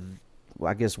going to,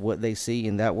 I guess what they see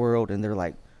in that world, and they're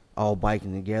like all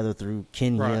biking together through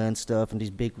Kenya Right. and stuff, and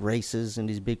these big races and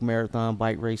these big marathon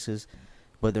bike races,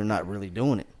 but they're not really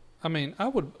doing it. I mean, I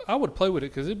would play with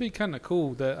it because it'd be kind of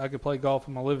cool that I could play golf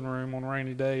in my living room on a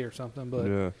rainy day or something. But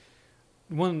Yeah.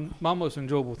 one of my most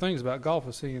enjoyable things about golf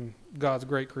is seeing God's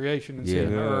great creation and seeing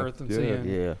the Yeah. earth and Yeah. seeing,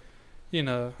 Yeah, you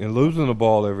know, And losing the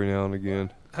ball every now and again.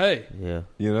 hey, yeah.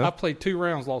 You know? I played 2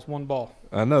 rounds, lost 1 ball.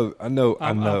 I know. I'm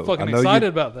fucking I know excited you,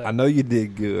 about that. I know you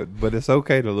did good, but it's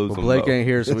okay to lose Well, them. Blake though. ain't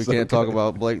here, so we It's can't talk okay.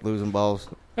 about Blake losing balls.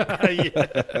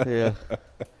 Yeah. Yeah,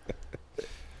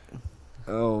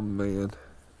 Oh man.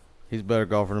 he's a better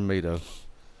golfer than me, though.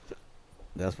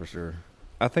 That's for sure.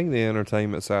 I think the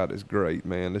entertainment side is great,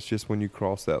 man. It's just when you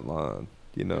cross that line,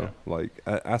 you know. Like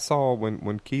I saw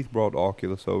when Keith brought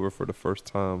Oculus over for the first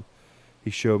time, he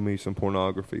showed me some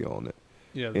pornography on it.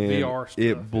 Yeah, the And VR stuff.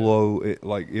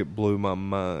 it blew my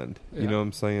mind. Yeah. You know what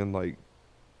I'm saying? Like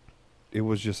it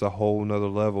was just a whole nother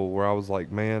level where I was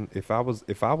like, man, if I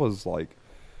was like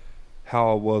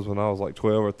how I was when I was like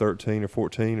 12 or 13 or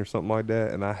 14 or something like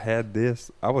that, and I had this,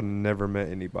 I would have never met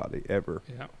anybody ever.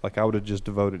 Yeah. Like I would have just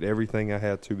devoted everything I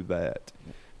had to that.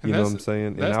 And You know what that's- I'm saying?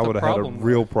 And that's I the would have had a problem,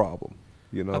 real though. problem.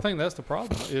 You know? I think that's the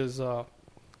problem is that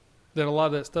a lot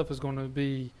of that stuff is going to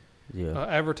be Yeah,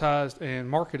 advertised and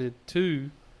marketed to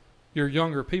your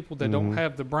younger people that don't Mhm.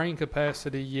 have the brain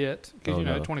capacity yet. Because, Oh,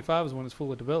 no. 25 is when it's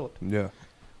fully developed. Yeah.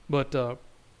 But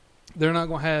they're not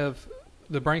going to have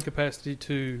the brain capacity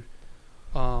to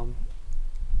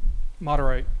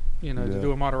moderate, to Yeah.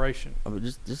 do a moderation. I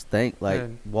mean, just think like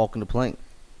And- walking the plank.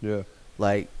 Yeah.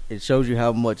 Like it shows you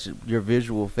how much your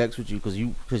visual affects with you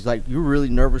because like you're really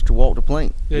nervous to walk the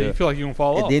plank, Yeah, Yeah. you feel like you're going to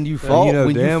fall and off. then you Yeah. fall. you know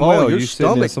when damn you fall, well your you're sitting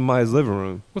in stomach. somebody's living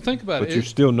room, Well, think about but it. you're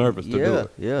still nervous to do Yeah,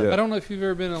 it. yeah. I don't know if you've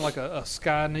ever been in like a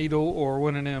Sky Needle or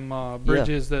one of them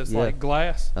bridges that's yeah. like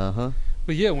glass. Uh-huh.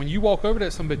 But yeah, when you walk over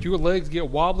that, somebody, your legs get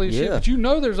wobbly and shit. Yeah. But you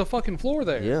know there's a fucking floor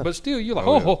there. Yeah. But still, you're like,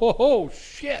 Oh, oh, yeah. ho, ho, ho,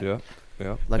 shit. Yeah.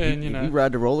 Yeah. Like And, you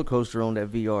ride the roller coaster on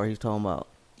that VR he's talking about.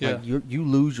 Yeah. Like you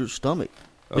lose your stomach.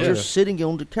 Oh, But you're yeah. sitting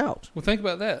on the couch. Well, think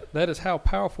about that. That is how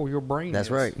powerful your brain That's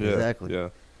is. right. Yeah. Exactly. Yeah.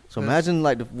 So That's- imagine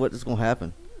like what is going to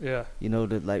happen. Yeah.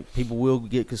 That like people will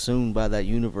get consumed by that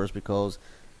universe because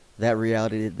that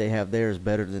reality that they have there is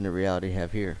better than the reality they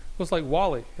have here. Well, it's like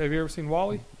Wall-E. Have you ever seen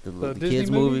Wall-E? The Disney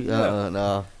kids movie? movie. Yeah.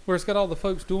 Nah. Where it's got all the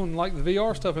folks doing like the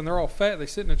VR stuff and they're all fat. They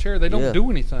sit in a chair. They don't Yeah. do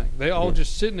anything. They all Yeah.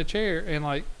 just sit in a chair and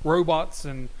like robots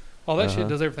and all that shit Uh-huh.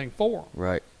 does everything for them.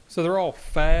 Right. So they're all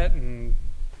fat and,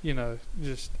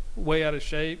 just way out of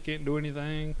shape, can't do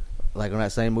anything. Like on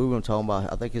that same movie I'm talking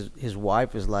about, I think his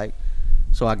wife is like,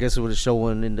 so I guess it was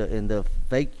showing in the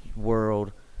fake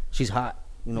world, she's hot.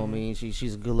 You know what I mean?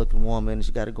 She's a good looking woman.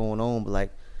 She got it going on. But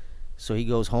like, so he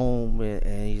goes home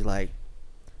and he's like,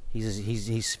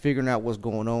 he's figuring out what's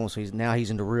going on. So he's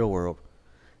in the real world,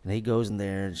 and he goes in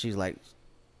there and she's like,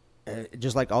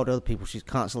 just like all the other people, she's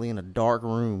constantly in a dark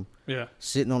room,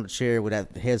 sitting on the chair with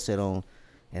that headset on,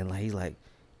 and like he's like,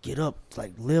 get up,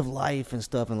 like live life and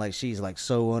stuff, and like she's like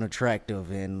so unattractive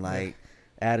and like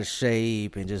out of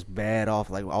shape and just bad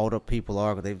off like all the people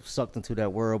are, because they've sucked into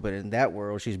that world. But in that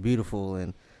world, she's beautiful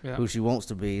and who she wants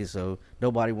to be. So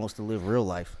nobody wants to live real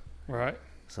life, right?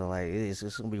 So like it's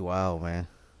gonna be wild, man.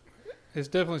 It's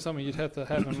definitely something you'd have to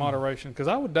have in moderation, because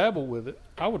I would dabble with it.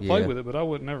 I would play with it, but I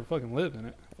would never fucking live in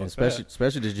it. And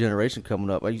especially this generation coming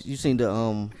up. You seen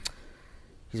the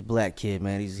he's a black kid,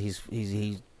 man.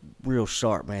 He's real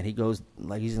sharp, man. He goes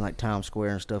like he's in like Times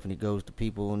Square and stuff, and he goes to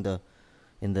people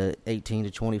in the 18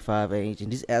 to 25 age and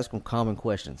just ask them common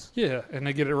questions. Yeah, and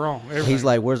they get it wrong. Everything. He's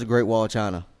like, "Where's the Great Wall of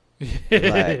China?"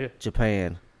 Like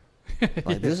Japan.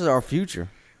 Like this is our future.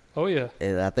 Oh, yeah.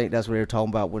 And I think that's what they were talking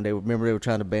about when they were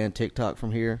trying to ban TikTok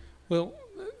from here. Well,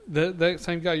 that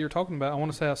same guy you're talking about, I want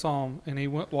to say I saw him, and he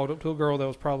walked up to a girl that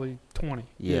was probably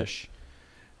 20-ish.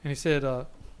 And he said,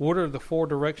 what are the 4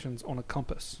 directions on a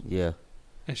compass? Yeah.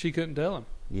 And she couldn't tell him.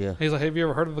 Yeah. He's like, have you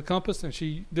ever heard of the compass? And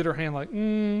she did her hand like,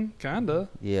 kinda.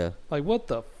 Yeah. Like, what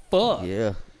the fuck?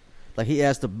 Yeah. Like, he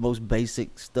asked the most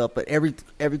basic stuff, but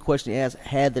every question he asked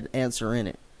had the answer in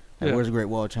it. Like, where's the Great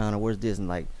Wall of China? Where's this? And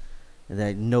like,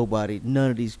 that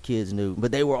none of these kids knew,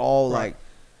 but they were all like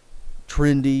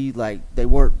trendy, like they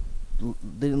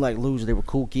didn't like losers. They were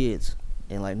cool kids,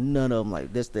 and like none of them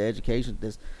like this. The education,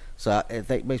 this. So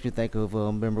it makes me think of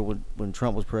remember when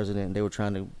Trump was president, and they were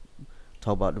trying to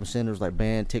talk about them senators like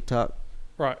ban TikTok,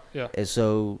 right? Yeah. And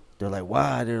so they're like,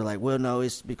 why? They're like, well, no,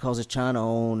 it's because it's China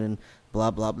owned and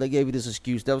blah blah. They gave you this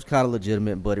excuse that was kind of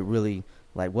legitimate, but it really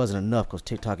like wasn't enough because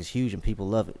TikTok is huge and people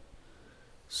love it.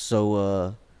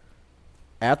 So.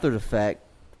 After the fact,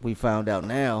 we found out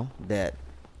now that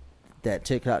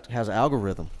TikTok has an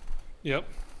algorithm. Yep.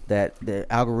 That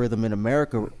the algorithm in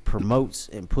America promotes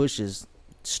and pushes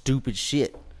stupid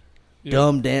shit,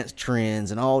 dumb dance trends,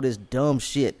 and all this dumb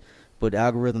shit, but the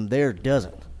algorithm there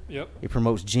doesn't. Yep. It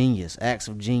promotes acts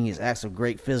of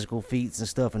great physical feats and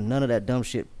stuff, and none of that dumb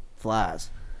shit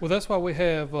flies. Well, that's why we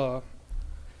have the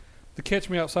Catch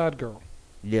Me Outside girl.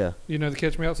 Yeah. You know the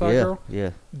Catch Me Outside girl?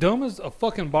 Yeah. Dumb as a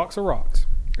fucking box of rocks.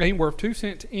 Ain't worth 2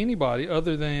 cents to anybody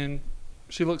other than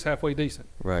she looks halfway decent.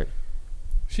 Right.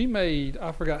 She made,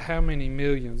 I forgot how many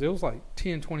millions. It was like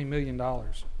 $10, $20 million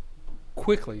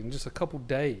quickly in just a couple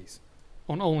days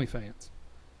on OnlyFans.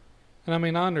 And I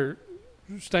mean, I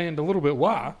understand a little bit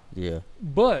why. Yeah.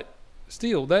 But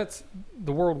still, that's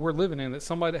the world we're living in, that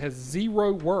somebody that has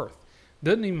zero worth,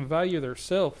 doesn't even value their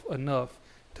self enough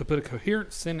to put a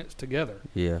coherent sentence together.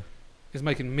 Yeah. Is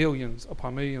making millions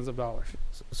upon millions of dollars.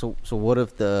 So what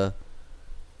if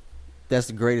that's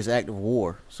the greatest act of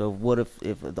war? So what if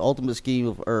the ultimate scheme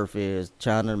of Earth is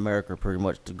China and America are pretty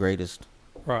much the greatest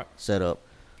setup?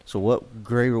 So what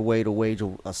greater way to wage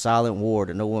a silent war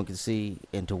that no one can see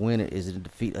and to win it is to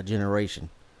defeat a generation,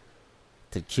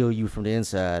 to kill you from the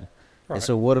inside. Right. And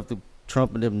so what if the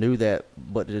Trump and them knew that,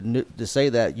 but to say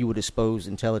that you would expose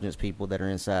intelligence people that are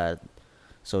inside,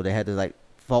 so they had to like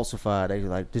falsify. They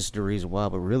like, this is the reason why,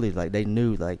 but really like they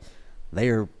knew like they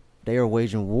are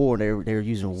waging war. They were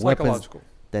using weapons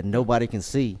that nobody can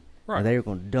see, and they were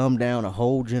going to dumb down a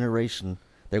whole generation.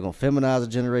 They're going to feminize a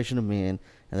generation of men,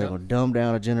 and they're going to dumb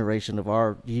down a generation of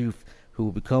our youth who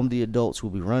will become the adults who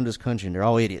will be running this country, and they're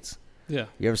all idiots. Yeah.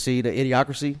 You ever see the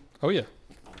Idiocracy? Oh yeah.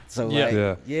 So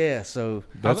so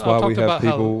that's why we have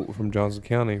people from Johnson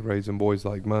County raising boys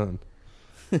like mine.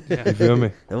 Yeah. You feel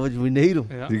me? We need them.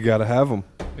 Yeah. You got to have them.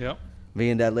 Yep.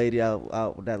 Me and that lady,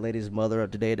 that lady's mother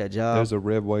today at that job. There's a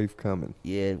red wave coming.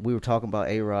 Yeah, we were talking about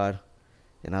A-Rod,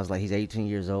 and I was like, he's 18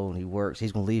 years old, and he works.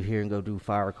 He's going to leave here and go do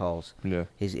fire calls. Yeah.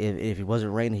 If it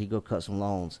wasn't raining, he'd go cut some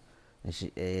lawns. And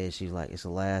she's like, it's the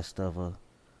last of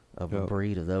a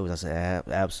breed of those. I said,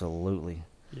 absolutely.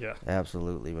 Yeah.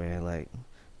 Absolutely, man. Like,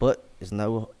 but it's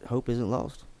no hope isn't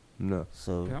lost. No.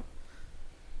 So. Yep.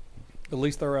 At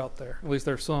least they're out there. At least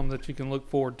there's some that you can look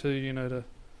forward to,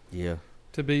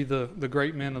 to be the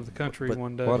great men of the country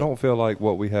one day. Well, I don't feel like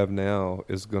what we have now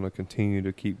is going to continue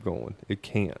to keep going. It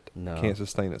can't. No. It can't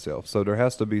sustain itself. So there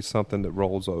has to be something that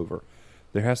rolls over.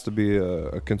 There has to be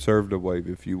a conservative wave,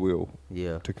 if you will,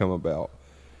 to come about.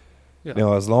 Yeah.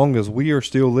 Now, as long as we are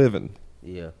still living,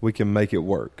 we can make it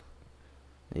work.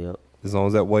 Yep. As long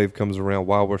as that wave comes around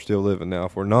while we're still living. Now,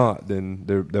 if we're not, then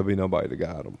there'll be nobody to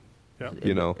guide them. Yeah.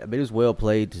 You know, I mean, it's well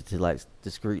played to like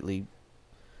discreetly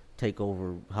take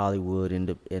over Hollywood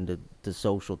and the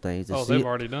social things. They've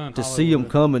already done. To see them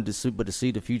coming, but to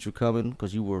see the future coming,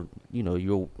 because you're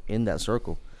in that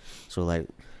circle. So like,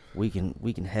 we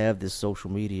can have this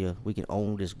social media, we can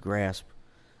own this grasp,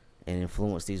 and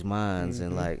influence these minds,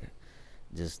 and like,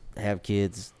 just have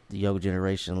kids, the younger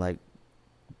generation, like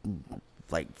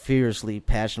fiercely,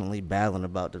 passionately battling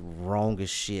about the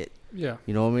wrongest shit. Yeah.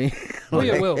 You know what I mean? Well,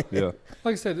 yeah, well, Yeah.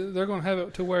 like I said, they're going to have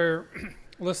it to where,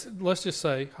 let's just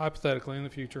say, hypothetically, in the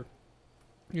future,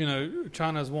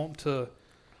 China's wanting to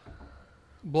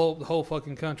blow up the whole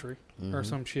fucking country or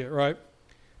some shit, right?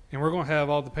 And we're going to have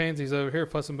all the pansies over here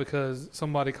fussing because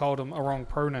somebody called them a wrong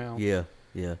pronoun. Yeah,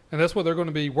 yeah. And that's what they're going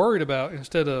to be worried about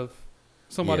instead of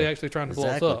somebody actually trying to blow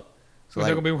us up. So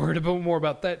they're going to be worried more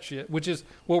about that shit, which is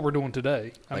what we're doing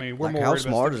today. I mean, we're more how worried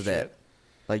smart about is that? shit.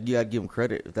 Like, you got to give them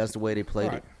credit if that's the way they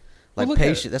played it. Well, Like,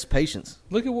 patience. That's patience.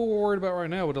 Look at what we're worried about right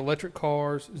now with electric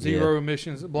cars, zero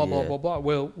emissions, blah, blah, blah, blah.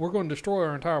 Well, we're going to destroy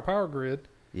our entire power grid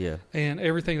and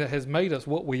everything that has made us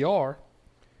what we are.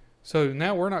 So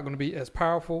now we're not going to be as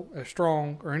powerful, as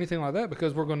strong, or anything like that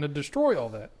because we're going to destroy all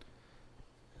that.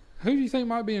 Who do you think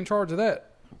might be in charge of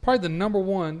that? Probably the number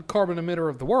one carbon emitter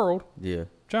of the world. Yeah.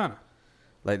 China.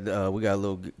 Like, we got a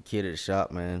little kid at the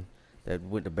shop, man, that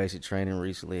went to basic training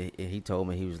recently, and he told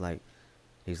me, he's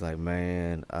like,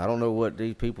 man, I don't know what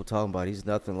these people talking about. He's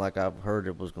nothing like I've heard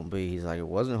it was going to be. He's like, it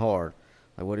wasn't hard.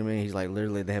 Like, what do you mean? He's like,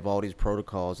 literally, they have all these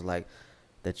protocols, like,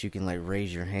 that you can, like,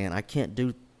 raise your hand. I can't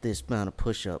do this amount of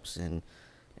push-ups, and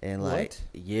like, what?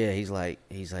 Yeah, he's like,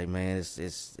 man,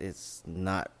 it's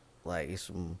not, like, it's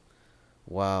some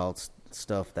wild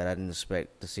stuff that I didn't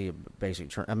expect to see a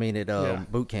basic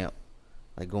boot camp,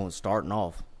 like, starting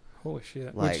off. Holy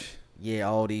shit. Like,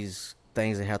 all these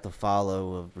things they have to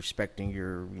follow of respecting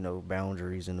your,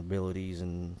 boundaries and abilities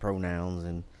and pronouns,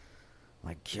 and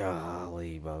like,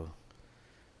 golly, bro.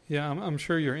 Yeah, I'm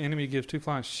sure your enemy gives two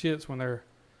flying shits when they're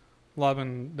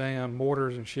lobbing damn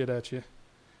mortars and shit at you.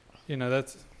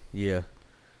 That's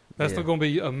not going to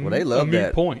be a they love moot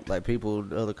that point. Like, people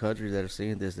in other countries that are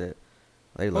seeing this, that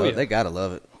they love, they gotta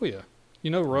love it. Oh yeah,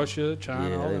 Russia,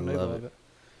 China, all them, they love it.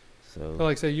 So,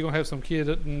 like I say, you're gonna have some kid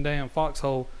in the damn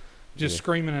foxhole just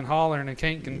screaming and hollering and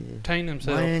can't contain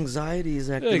themselves. My anxiety is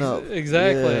acting up.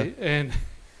 Exactly. Yeah. And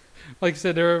like I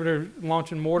said, they're over there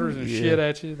launching mortars and shit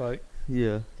at you, like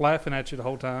laughing at you the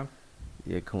whole time.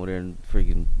 Yeah, come over there and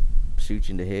freaking shoot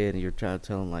you in the head, and you're trying to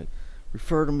tell them, like,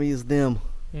 refer to me as them.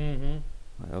 Mm-hmm.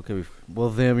 Like, okay, well,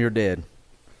 them, you're dead.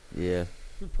 Yeah.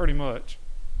 Pretty much.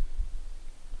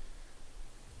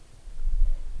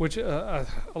 Which a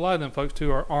lot of them folks,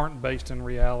 too, aren't based in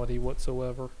reality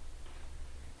whatsoever.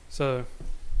 So,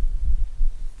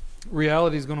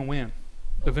 reality is going to win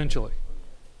eventually,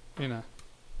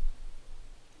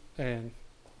 and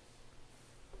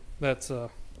that's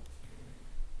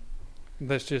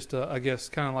just I guess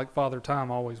kind of like Father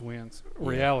Time always wins.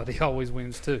 Reality always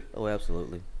wins too. Oh,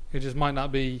 absolutely. It just might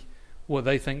not be what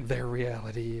they think their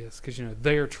reality is, because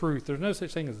their truth. There's no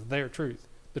such thing as their truth.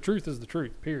 The truth is the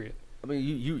truth. Period. I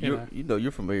mean,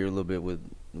 you're familiar a little bit with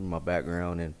my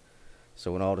background, and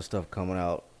so when all the stuff coming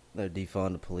out, they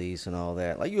defund the police and all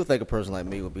that. Like, you would think a person like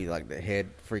me would be like the head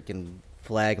freaking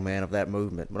flag man of that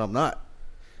movement, but I'm not.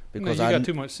 Because you got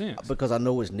too much sense. Because I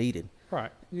know it's needed.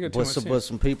 Right. You got too much sense. But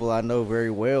some people I know very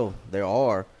well, there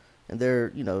are, and they're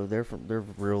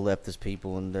real leftist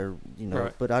people, and they're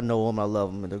right. But I know them, I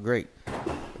love them, and they're great.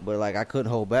 But like, I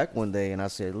couldn't hold back one day, and I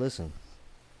said, listen,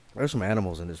 there's some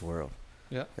animals in this world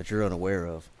that you're unaware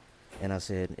of, and I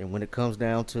said, and when it comes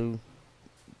down to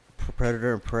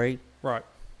predator and prey, right.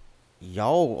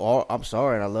 Y'all are, I'm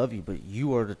sorry and I love you, but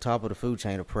you are the top of the food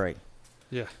chain of prey.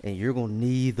 Yeah. And you're going to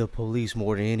need the police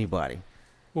more than anybody.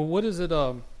 Well, what is it?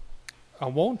 I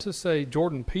want to say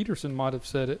Jordan Peterson might have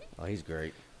said it. Oh, he's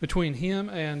great. Between him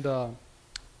and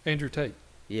Andrew Tate.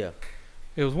 Yeah.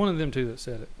 It was one of them two that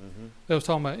said it. Mm-hmm. They was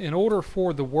talking about, in order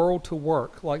for the world to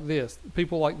work like this,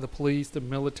 people like the police, the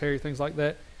military, things like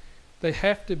that, they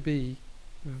have to be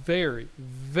very,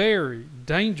 very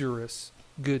dangerous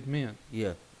good men.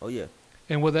 Yeah. Oh, yeah.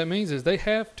 And what that means is they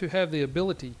have to have the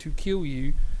ability to kill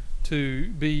you, to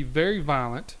be very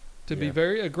violent, to be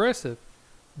very aggressive,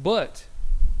 but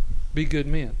be good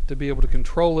men, to be able to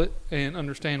control it and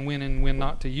understand when and when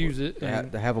not to use it.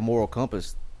 To have a moral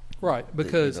compass. Right,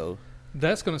 because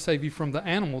that's going to save you from the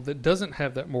animal that doesn't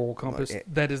have that moral compass,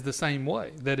 that is the same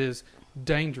way, that is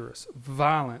dangerous,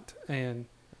 violent, and...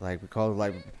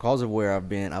 because of where I've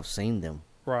been, I've seen them.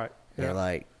 Right. They're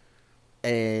like...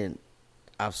 And...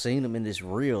 I've seen them in this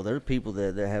real. There are people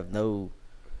that have no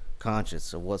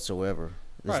conscience or whatsoever.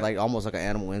 It's like almost like an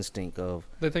animal instinct of.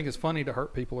 They think it's funny to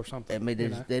hurt people or something. I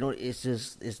mean, they don't. It's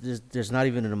just there's not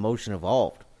even an emotion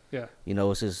involved. Yeah. You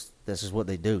know, it's just this is what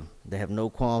they do. They have no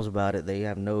qualms about it. They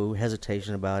have no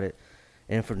hesitation about it,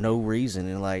 and for no reason.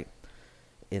 And like,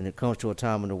 and it comes to a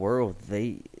time in the world,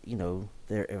 they're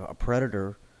a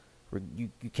predator. You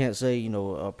can't say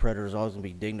a predator is always gonna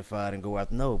be dignified and go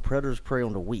out. No, predators prey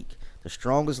on the weak. The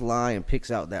strongest lion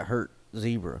picks out that hurt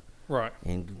zebra, right,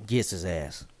 and gets his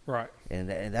ass, right. And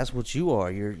that's what you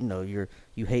are. You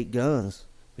hate guns,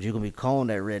 but you're gonna be calling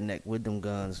that redneck with them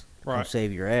guns to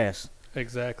save your ass.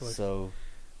 Exactly. So,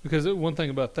 because one thing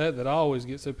about that I always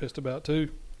get so pissed about too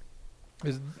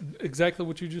is exactly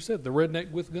what you just said, the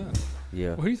redneck with guns. Yeah.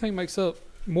 Well, who do you think makes up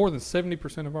more than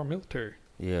 70% of our military?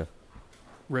 Yeah.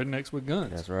 Rednecks with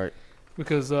guns. That's right.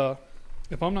 Because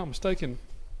if I'm not mistaken,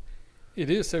 it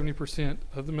is 70%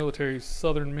 of the military's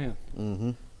southern men.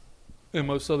 Mm-hmm. And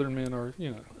most southern men are,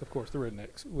 of course, the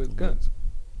rednecks with guns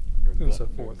and so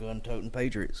forth. Gun-toting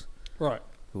patriots. Right.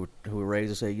 Who were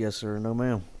raised to say yes sir, no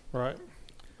ma'am. Right.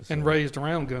 So, and raised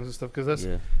around guns and stuff. Because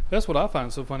that's what I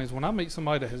find so funny is when I meet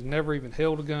somebody that has never even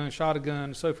held a gun, shot a gun,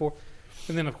 and so forth.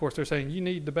 And then, of course, they're saying, you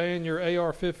need to ban your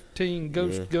AR-15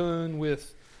 Ghost gun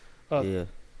with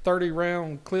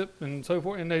 30-round clip and so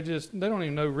forth. And they don't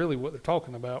even know really what they're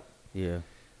talking about. Yeah.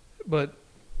 But,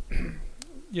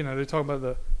 they're talking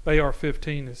about the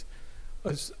AR-15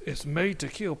 it's made to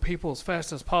kill people as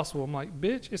fast as possible. I'm like,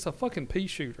 bitch, it's a fucking pea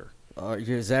shooter.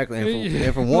 Exactly.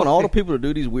 And for one, all the people that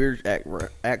do these weird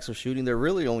acts of shooting, they're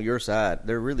really on your side.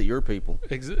 They're really your people.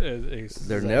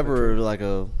 They're never like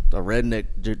a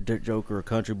redneck joker, a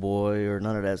country boy, or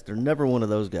none of that. They're never one of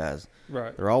those guys.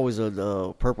 Right. They're always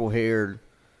a purple-haired,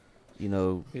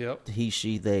 he,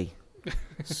 she, they.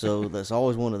 So that's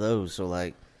always one of those. So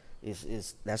like,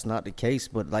 it's that's not the case.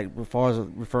 But like, as far as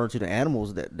referring to the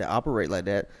animals that operate like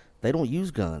that, they don't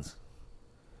use guns.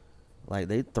 Like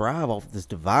they thrive off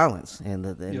the violence and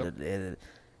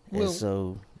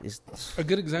so it's a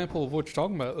good example of what you're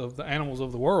talking about of the animals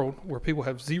of the world where people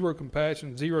have zero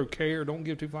compassion, zero care, don't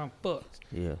give two flying fucks.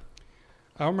 Yeah.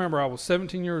 I remember I was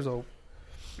 17 years old,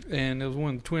 and it was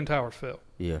when the Twin Towers fell.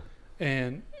 Yeah.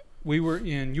 And we were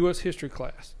in U.S. history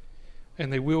class,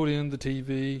 and they wheeled in the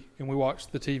TV, and we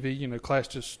watched the TV. Class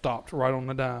just stopped right on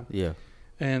the dime. Yeah.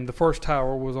 And the first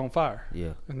tower was on fire.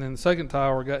 Yeah. And then the second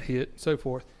tower got hit, and so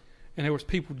forth. And there was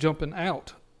people jumping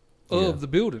out of the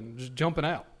building, just jumping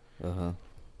out. Uh-huh.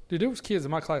 Dude, there was kids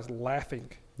in my class laughing.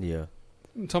 Yeah.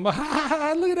 And talking about,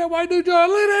 ha, look at that white dude, John,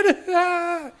 look at it.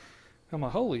 Ha. I'm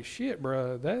like, holy shit,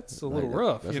 bro, that's a little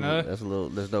rough, that's a little,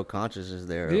 there's no consciousness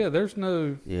there. Yeah, there's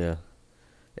no. Yeah.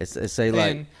 It's say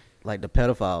like the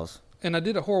pedophiles. And I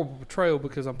did a horrible portrayal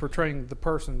because I'm portraying the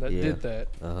person that did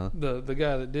that, the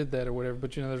guy that did that or whatever.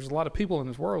 But, there's a lot of people in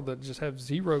this world that just have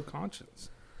zero conscience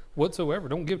whatsoever.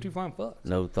 Don't give two flying fucks.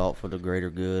 No thought for the greater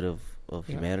good of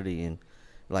humanity. And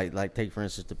like take for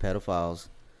instance the pedophiles.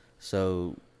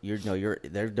 So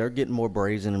they're getting more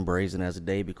brazen and brazen as a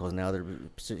day because now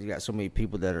you got so many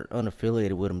people that are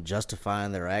unaffiliated with them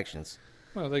justifying their actions.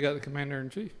 Well, they got the commander in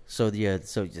chief. So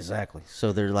exactly.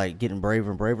 So they're like getting braver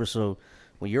and braver. So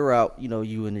when you're out,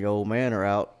 you and your old man are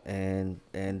out, and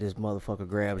this motherfucker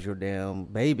grabs your damn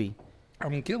baby. I'm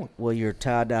gonna kill him. Well, your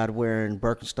tie-dyed wearing,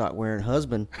 Birkenstock wearing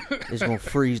husband is gonna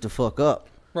freeze the fuck up.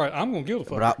 Right, I'm gonna kill the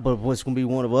fuck. But what's gonna be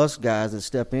one of us guys that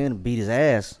step in and beat his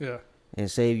ass? Yeah. And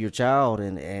save your child,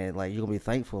 and like you're gonna be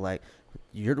thankful. Like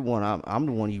you're the one. I'm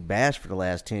the one you bashed for the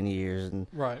last 10 years and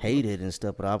hated and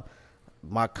stuff. But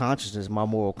my consciousness, my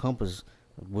moral compass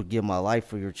would give my life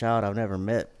for your child I've never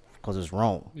met because it's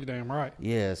wrong. You're damn right.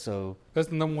 Yeah. So that's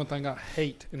the number one thing I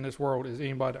hate in this world is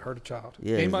anybody that hurt a child.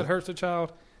 Yeah, anybody that hurts a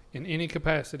child in any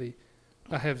capacity,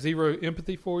 I have zero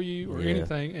empathy for you or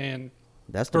anything, and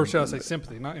or shall I say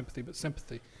sympathy, not empathy, but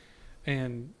sympathy.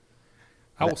 And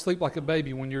I will sleep like a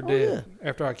baby when you're dead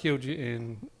after I killed you,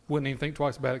 and wouldn't even think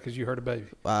twice about it because you hurt a baby.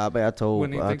 I told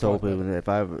people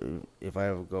that if I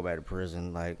ever go back to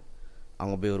prison, like I'm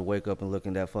gonna be able to wake up and look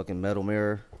in that fucking metal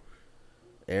mirror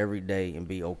every day and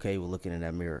be okay with looking in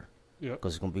that mirror. Yeah,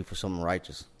 because it's gonna be for something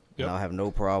righteous. Yep. And I'll have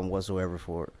no problem whatsoever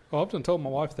for it. Well, I've often told my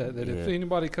wife that if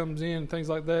anybody comes in, things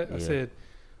like that, I said,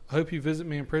 I hope you visit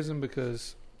me in prison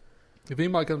because if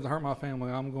anybody comes to hurt my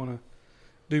family, I'm going to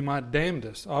do my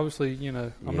damnedest. Obviously,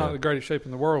 I'm not in the greatest shape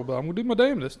in the world, but I'm going to do my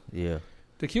damnedest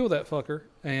to kill that fucker.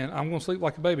 And I'm going to sleep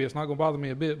like a baby. It's not going to bother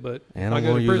me a bit, but and I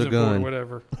go to prison for it or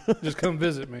whatever. Just come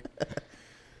visit me.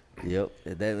 Yep.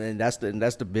 And that's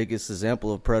the biggest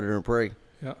example of predator and prey.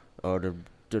 Yeah. Or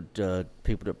the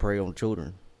people that prey on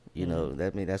children.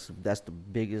 That's the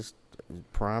biggest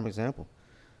prime example.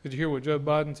 Did you hear what Joe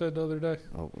Biden said the other day?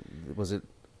 Oh, was it?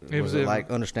 Was it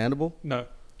like understandable? No.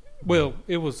 Well,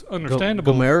 it was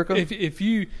understandable. America? If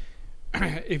you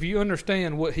if you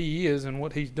understand what he is and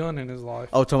what he's done in his life.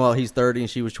 Oh, talking about he's 30 and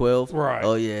she was 12? Right.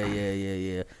 Oh,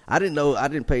 yeah. I didn't know. I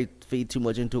didn't feed too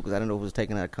much into it because I didn't know if it was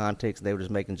taken out of context. They were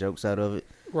just making jokes out of it.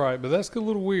 Right, but that's a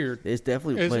little weird. It's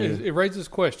definitely it raises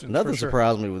questions. Nothing sure.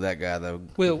 surprised me with that guy, though.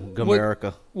 Well,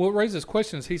 America. What raises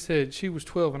questions, he said she was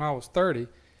 12 and I was 30.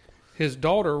 His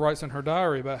daughter writes in her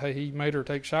diary about how he made her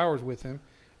take showers with him,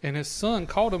 and his son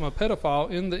called him a pedophile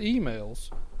in the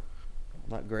emails.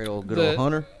 Not great old old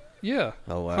Hunter? Yeah.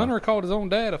 Oh, wow. Hunter called his own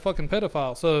dad a fucking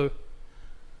pedophile, so...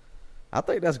 I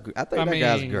think that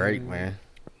guy's great, man.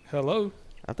 Hello?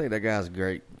 I think that guy's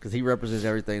great because he represents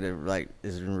everything that, like,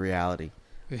 is in reality.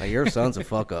 Like, your son's a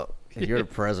fuck-up, and you're the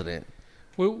president.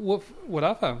 Well, what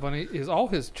I find funny is all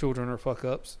his children are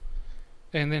fuck-ups.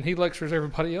 And then he lectures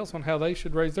everybody else on how they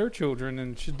should raise their children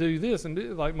and should do this and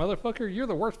do, like, motherfucker, you're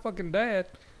the worst fucking dad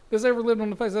that's ever lived on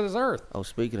the face of this earth. Oh,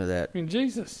 speaking of that. I mean,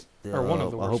 Jesus. Or one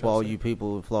of the worst. I hope all you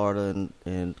people in Florida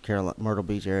and Carolina, Myrtle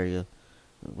Beach area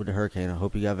with the hurricane, I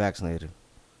hope you got vaccinated.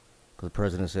 Because the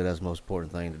president said that's the most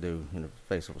important thing to do in the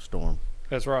face of a storm.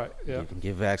 That's right, yeah. You can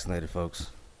get vaccinated, folks.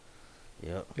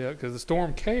 Yep. Yeah, because the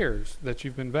storm cares that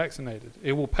you've been vaccinated.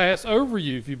 It will pass over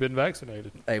you if you've been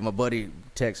vaccinated. Hey, my buddy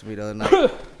texted me the other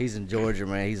night. He's in Georgia,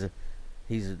 man.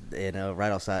 He's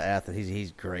right outside Athens.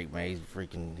 He's great, man.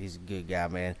 He's a good guy,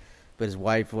 man. But his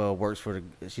wife works for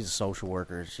she's a social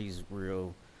worker. She's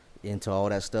real into all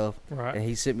that stuff. Right. And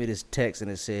he sent me this text, and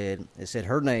it said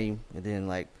her name, and then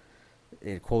like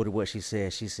it quoted what she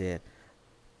said. She said,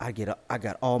 I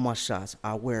got all my shots.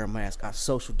 I wear a mask. I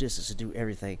social distance to do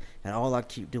everything. And all I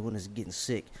keep doing is getting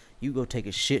sick. You go take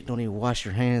a shit, don't even wash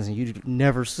your hands, and you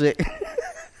never sick.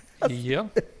 Yeah.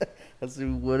 I see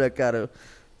what that kind of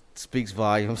speaks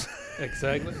volumes.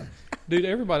 Exactly. Dude,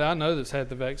 everybody I know that's had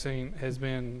the vaccine has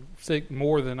been sick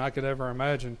more than I could ever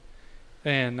imagine.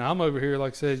 And I'm over here,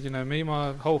 like I said, me and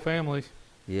my whole family.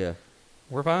 Yeah.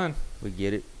 We're fine. We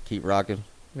get it. Keep rocking.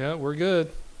 Yeah, we're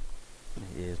good.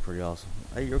 Yeah, it's pretty awesome.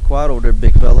 Hey, you're quiet over there,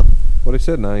 big fella. Well, they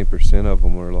said 90% of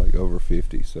them were like over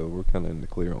 50, so we're kind of in the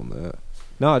clear on that.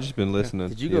 No, I just been listening.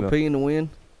 Did you go pee in the wind?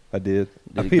 I did.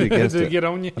 I peed against it. Did it get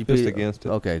on you? I pissed against it.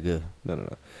 Okay, good. No.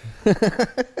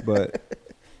 But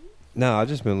no, I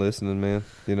just been listening, man.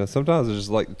 Sometimes I just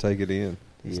like to take it in.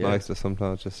 It's nice to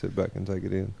sometimes just sit back and take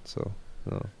it in. So,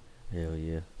 Hell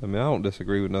yeah. I mean, I don't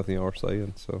disagree with nothing y'all are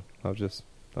saying. So I was just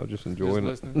enjoying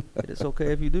it. It's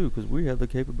okay if you do, because we have the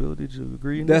capability to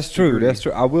agree. That's true. That's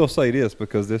true. I will say this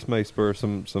because this may spur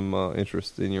some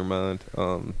interest in your mind.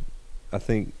 I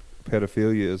think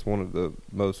pedophilia is one of the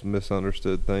most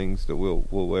misunderstood things that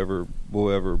we'll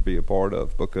ever be a part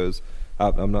of, because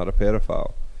I'm not a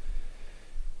pedophile,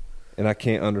 and I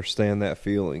can't understand that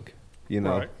feeling.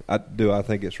 Right. Do I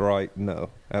think it's right?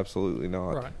 No, absolutely not.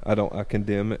 Right. I don't. I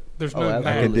condemn it. There's no.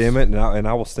 I condemn it, and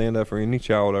I will stand up for any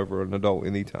child over an adult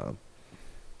anytime.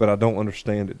 But I don't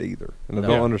understand it either, and I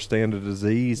don't understand the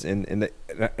disease, and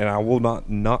I will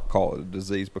not call it a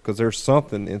disease, because there's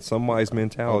something in somebody's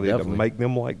mentality to make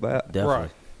them like that. Definitely,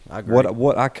 right. I agree.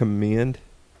 What I commend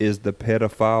is the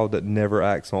pedophile that never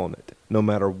acts on it, no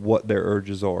matter what their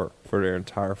urges are for their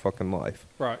entire fucking life,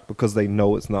 right? Because they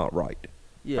know it's not right.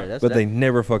 Yeah, they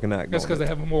never fucking act on it. That's because they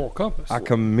have a moral compass. I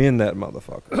commend that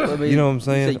motherfucker. I mean, you know what I'm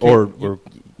saying?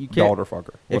 You daughter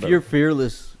fucker. If you're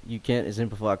fearless, you can't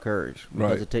exemplify courage.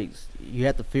 Because Right. You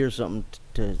have to fear something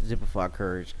to exemplify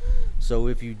courage. So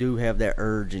if you do have that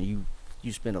urge and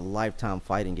you spend a lifetime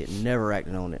fighting it, never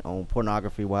acting on it, on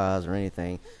pornography wise or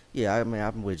anything, yeah, I mean,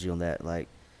 I'm with you on that. Like,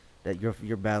 that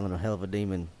you're battling a hell of a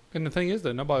demon. And the thing is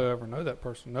that nobody will ever know that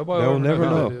person. Nobody They'll will never know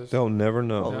who know. that is. They'll never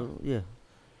know. Oh, yeah.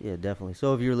 Yeah, definitely.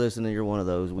 So if you're listening, you're one of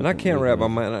those. And I can't wrap my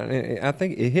mind. I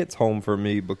think it hits home for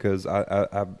me because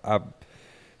I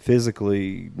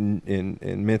physically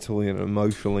and mentally and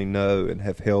emotionally know and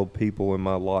have held people in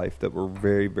my life that were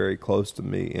very, very close to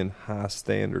me in high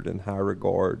standard and high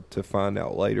regard, to find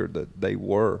out later that they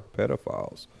were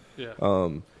pedophiles. Yeah.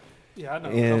 Yeah, I know.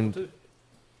 and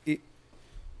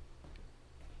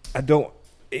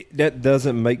that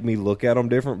doesn't make me look at them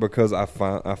different, because I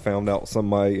found out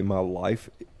somebody in my life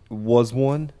was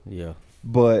one. Yeah.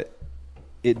 But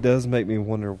it does make me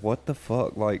wonder, what the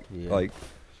fuck? Like,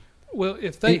 well,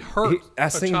 if they hurt, I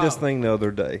seen child. this thing the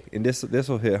other day, and this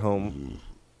will hit home.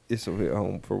 This will hit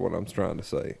home for what I'm trying to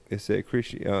say. It said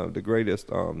the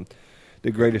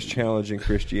greatest challenge in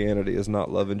Christianity is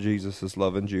not loving Jesus, it's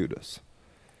loving Judas.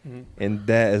 Mm-hmm. And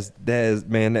that is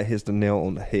man, that hits the nail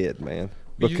on the head, man.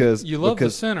 Because you love the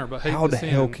sinner, but hate how the the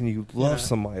hell sin. can you love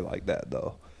somebody like that,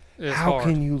 though? It's how hard.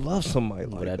 can you love somebody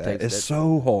Well, like that that? takes- It's that-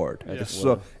 so hard. Yeah. It's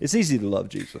Well- it's easy to love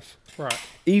Jesus, Right.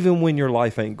 even when your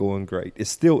life ain't going great. It's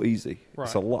still easy.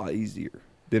 It's a Right. lot easier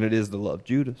than it is to love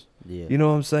Judas. Yeah. You know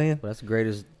what I'm saying? Well, that's the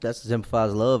greatest. That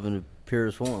exemplifies love in the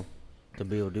purest form. To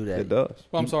be able to do that. It does.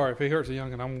 Well, I'm sorry if he hurts a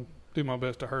youngin. I'm gonna do my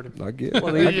best to hurt him. I get it.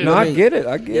 Well, I mean, No, I I mean, get it.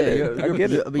 I get yeah, it. you're- I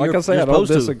get it. I mean, Like I you're say, I don't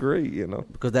supposed to. disagree. You know.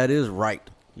 Because that is right.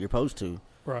 You're supposed to.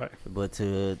 Right. But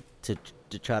to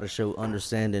try to show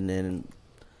understanding and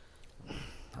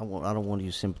I don't want to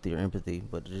use sympathy or empathy,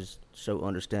 but to just show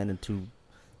understanding to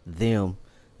them,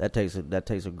 that takes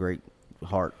a great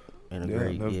heart and a Yeah,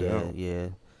 great no doubt. yeah.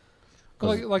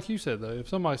 Well, 'Cause- like you said though, if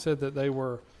somebody said that they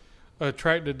were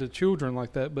attracted to children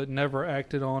like that, but never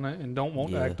acted on it and don't want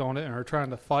to Yeah. act on it and are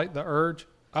trying to fight the urge,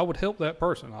 I would help that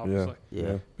person obviously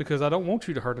Yeah. because I don't want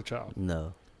you to hurt a child.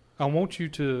 No. I want you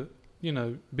to,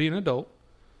 be an adult.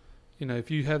 If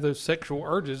you have those sexual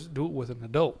urges, do it with an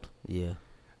adult. Yeah.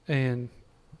 And,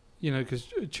 because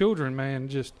children, man,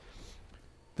 just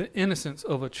the innocence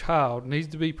of a child needs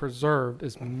to be preserved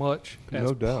as much as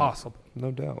No doubt. possible.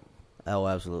 No doubt. Oh,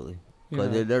 absolutely. You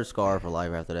Because know? they're scarred for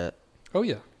life after that. Oh,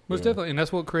 yeah. Most Yeah. definitely. And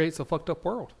that's what creates a fucked up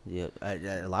world. Yeah.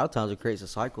 A lot of times it creates a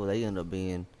cycle. They end up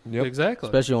being, Yep. Exactly.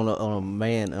 especially on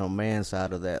a man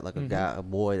side of that, like Mhm. a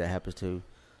boy that happens to.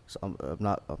 So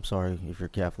I'm sorry if you're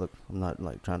Catholic. I'm not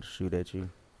like trying to shoot at you,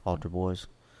 altar boys.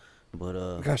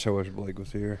 But Gosh, I wish Blake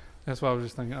was here. That's what I was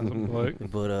just thinking. I was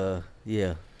like,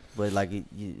 yeah. But like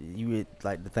you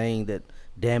like the thing that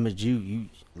damaged you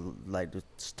like the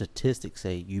statistics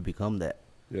say you become that.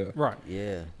 Yeah. right.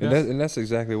 Yeah. And that's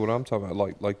exactly what I'm talking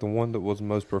about. Like the one that was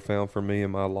most profound for me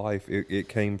in my life, it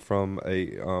came from a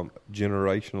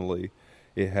generationally,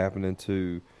 it happening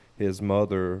to his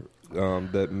mother,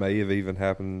 that may have even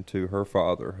happened to her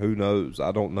father. Who knows?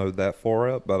 I don't know that far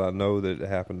up, but I know that it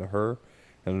happened to her.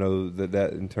 I know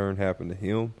that in turn happened to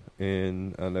him,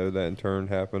 and I know that in turn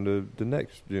happened to the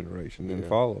next generation and Yeah.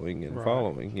 following,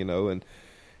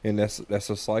 and that's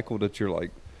a cycle that you're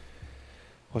like,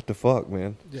 what the fuck,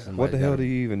 man? Yeah. Somebody What the hell gotta- do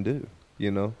you even do?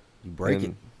 You break And-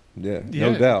 it. Yeah,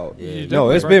 Yeah. no doubt. Yeah. You No,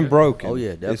 No, definitely it's break been it. broken. Oh, yeah,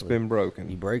 It's definitely. been broken.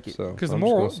 You break it. So Because the I'm just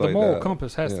moral, gonna say that.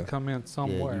 compass has Yeah. to come in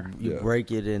somewhere. You Yeah.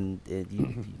 break it and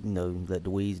you let the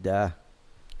weeds die,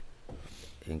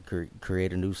 and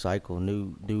create a new cycle,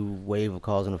 new wave of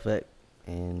cause and effect,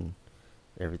 and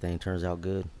everything turns out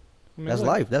good. I mean, That's look,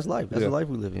 life. That's life. That's Yeah. the life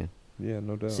we live in. Yeah,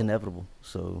 no doubt. It's inevitable.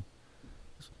 So,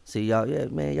 see y'all. Yeah,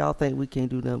 man. Y'all think we can't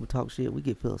do nothing but talk shit? We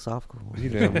get philosophical. You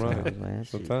damn Sometimes, right. man.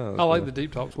 Shit. Sometimes. I like man. the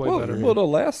deep talks way well, better. well, the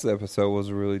last episode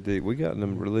was really deep. We got into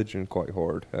religion quite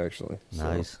hard, actually. So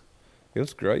Nice. it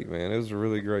was great, man. It was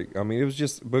really great. I mean, it was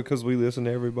just because we listened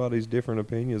to everybody's different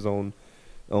opinions on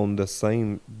the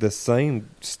same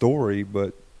story,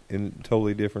 but in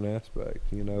totally different aspect,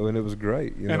 and it was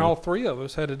great. And all three of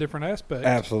us had a different aspect.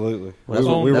 Absolutely. Well, that's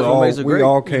we what were all makes it we great,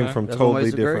 all you came know. from That's what totally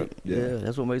makes it different. great. Yeah,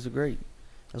 that's what makes it great.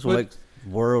 That's what But- makes the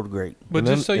world great. But and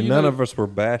just so and you none know, of us were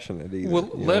bashing it either. well,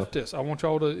 you know? leftists, I want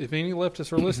y'all to, if any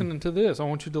leftists are listening to this, I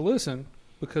want you to listen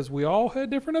because we all had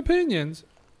different opinions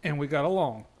and we got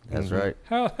along. That's Mhm. right.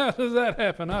 How does that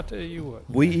happen? I'll tell you what.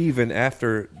 We even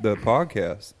after the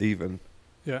podcast,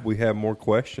 Yeah. we have more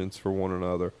questions for one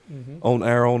another Mm-hmm. on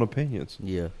our own opinions.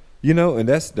 Yeah. And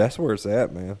that's where it's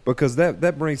at, man. Because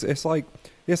that brings it's like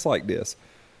this.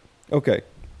 Okay,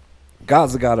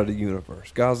 God's the God of the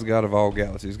universe. God's the God of all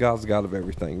galaxies. God's the God of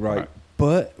everything, right? Right.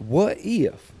 But what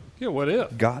if Yeah, what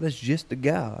if? God is just the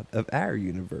God of our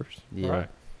universe? Yeah. Right.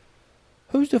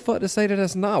 Who's the fuck to say that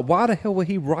that's not? Why the hell would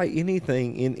he write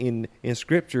anything in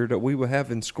Scripture that we would have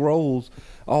in scrolls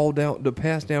all down to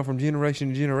pass down from generation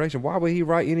to generation? Why would he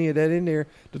write any of that in there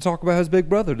to talk about his big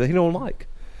brother that he don't like?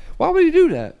 Why would he do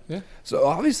that? Yeah. So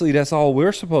obviously that's all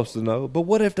we're supposed to know. But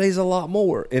what if there's a lot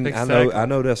more? And Exactly. I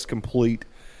know that's complete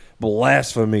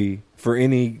blasphemy for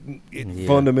any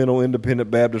fundamental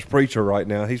independent Baptist preacher right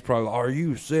now. He's probably like, are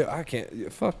you sick? I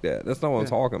can't. Fuck that. That's not what I'm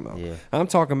talking about. Yeah. I'm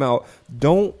talking about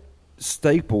don't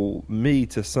staple me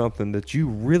to something that you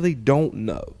really don't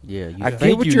know. Yeah. You I think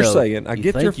get what you you're know. saying. I You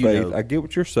get your think you faith. know. I get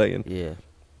what you're saying. Yeah.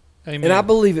 Amen. And I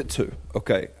believe it too.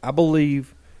 Okay. I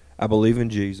believe in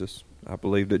Jesus. I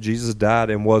believe that Jesus died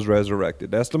and was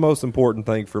resurrected. That's the most important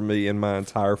thing for me in my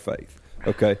entire faith.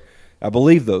 Okay. I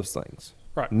believe those things.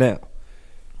 Right. Now,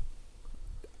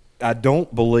 I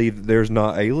don't believe that there's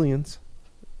not aliens.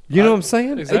 You know what I'm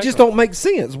saying? It Exactly. just don't make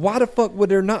sense. Why the fuck would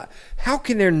there not? How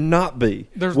can there not be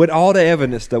There's- with all the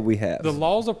evidence that we have? The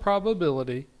laws of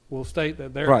probability will state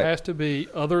that there Right. has to be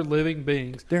other living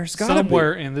beings There's gotta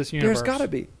somewhere be. in this universe. There's got to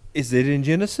be. Is it in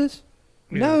Genesis?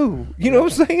 No, you know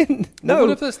what I'm saying? No. But what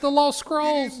if it's the lost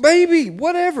scrolls? Baby,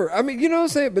 whatever. I mean, you know what I'm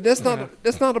saying? But that's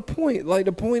not a point. Like,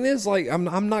 the point is, like, I'm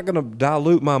not going to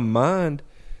dilute my mind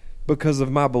because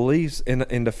of my beliefs and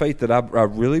the faith that I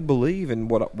really believe in,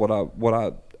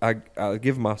 what I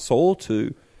give my soul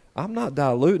to. I'm not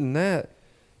diluting that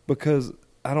because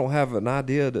I don't have an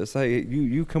idea to say,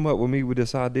 you come up with me with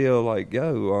this idea like,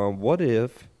 yo, what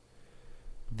if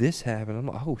this happened? I'm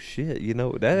like, oh shit,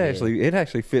 it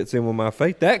actually fits in with my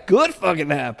faith. That could fucking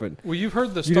happen. Well, you've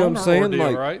heard the You know what stoner I'm saying? ordeal,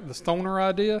 Like- right? The stoner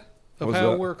idea of What's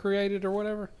how that? we're created or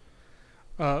whatever.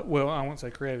 Well, I won't say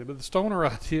created, but the stoner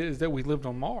idea is that we lived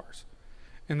on Mars,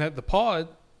 and that the pod,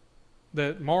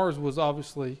 that Mars was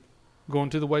obviously going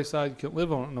to the wayside. You couldn't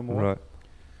live on it no more. Right.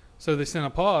 So they sent a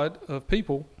pod of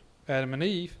people, Adam and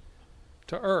Eve,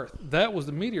 to Earth. That was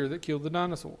the meteor that killed the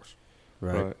dinosaurs.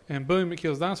 Right. And boom, it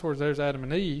kills dinosaurs. There's Adam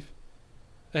and Eve.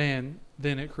 And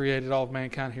then it created all of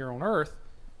mankind here on Earth.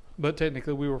 But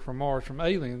technically we were from Mars, from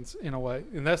aliens in a way.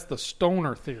 And that's the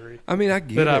stoner theory I mean, I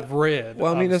get that it. I've read.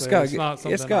 Well, I mean, Obviously, not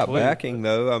something it's I got believe, backing but-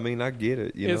 though. I mean, I get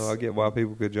it. I get why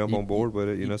people could jump on board with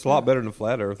it. It's a lot better than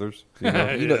flat earthers. You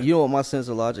know what my sense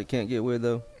of logic can't get with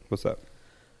though? What's that?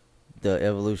 The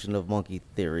evolution of monkey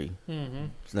theory. Mhm.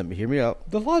 So let me hear me out.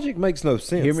 The logic makes no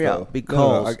sense. Hear me though. out,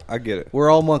 because No, I get it.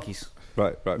 We're all monkeys.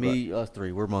 Right. Me, us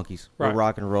three, we're monkeys. Right. We're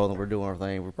rocking and rolling. We're doing our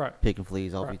thing. We're Right. picking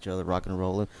fleas off Right. each other, rocking and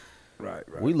rolling. Right.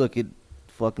 We look at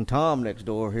fucking Tom next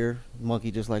door here,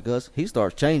 monkey just like us. He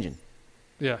starts changing.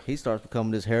 Yeah. He starts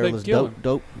becoming this hairless, kill him.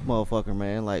 dope motherfucker,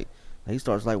 man. Like, he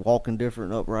starts like walking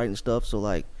different, upright and stuff. So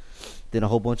like, then a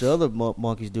whole bunch of other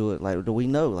monkeys do it. Like, do we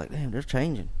know? Like, damn, they're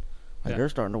changing. Like, Yeah. they're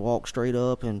starting to walk straight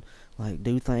up and like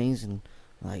do things and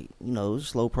like, it's a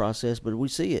slow process, but we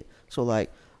see it. So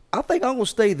like, I think I'm gonna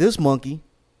stay this monkey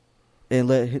and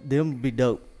let them be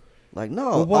dope. Like, no,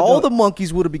 Well, what all the- the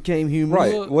monkeys would have became humans.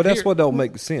 Right. Well, Well, that's here- what don't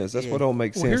make sense. That's Yeah. what don't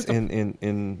make Well, sense here's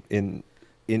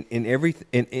in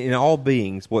everything in all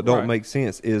beings. What don't Right. make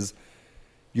sense is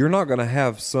you're not going to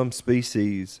have some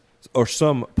species or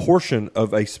some portion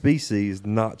of a species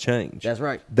not change. That's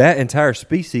right. That entire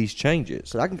species changes.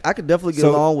 So I could definitely get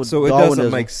along with so it Darwinism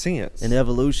doesn't make sense. and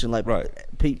evolution. Like, Right.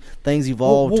 Well, things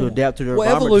evolve to adapt to their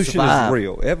environment. evolution to survive. is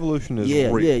real. Evolution is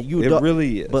Yeah, real. yeah, It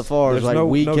really is. But far as There's like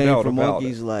we no came doubt from about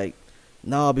monkeys, it. like,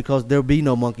 no, because there'll be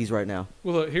no monkeys right now.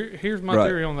 Well, look, here's my Right.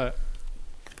 theory on that.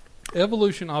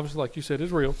 Evolution, obviously, like you said,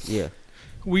 is real. Yeah,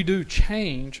 We do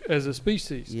change as a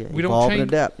species. yeah. We don't Evolve change. and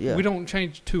adapt. Yeah. We don't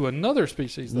change to another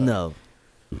species, though. No.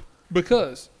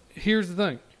 Because here's the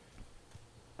thing: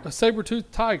 a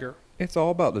saber-toothed tiger. It's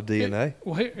all about the DNA.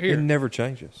 Well, It here never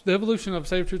changes. the evolution of a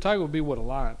saber-toothed tiger would be what, a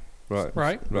lion, Right.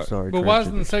 right? Right. Sorry. But why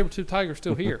isn't the transgenders. saber-toothed tiger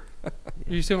still here?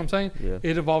 You see what I'm saying? Yeah.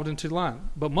 It evolved into lion,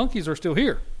 but monkeys are still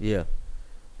here. Yeah.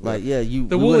 Like, yeah, The we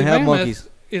woolly wouldn't have mammoth monkeys.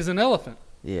 is an elephant.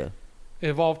 Yeah, It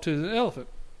evolved to an elephant.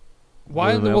 Why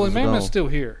Woolly isn't the woolly mammoths are mammoth gone. still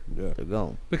here? Yeah. they're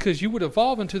gone. Because you would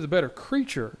evolve into the better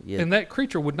creature, Yeah. and that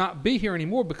creature would not be here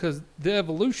anymore because the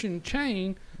evolution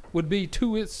chain would be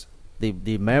to its. The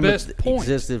mammoth Best point.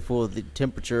 existed for the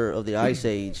temperature of the ice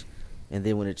age, and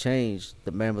then when it changed,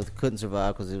 the mammoth couldn't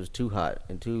survive because it was too hot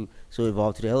so it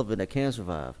evolved to the elephant that can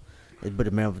survive. But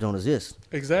the mammoth don't exist,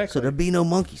 Exactly. so there'd be no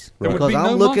monkeys. There would Because be I'm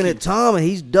no looking monkeys. at Tom and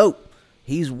he's dope.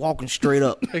 He's walking straight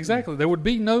up. Exactly. There would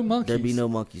be no monkeys. There'd be no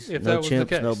monkeys, If no that was the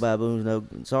chimps, no case. baboons, no.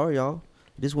 Sorry, y'all.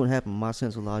 This wouldn't happen. My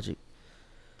sense of logic.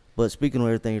 But speaking of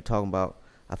everything you're talking about,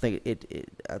 I think it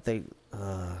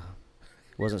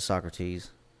wasn't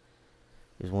Socrates.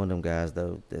 It was one of them guys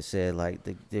though that said like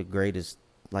the greatest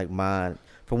like mind.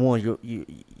 For one, you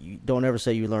don't ever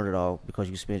say you learn it all because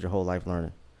you spend your whole life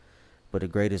learning. But the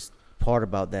greatest part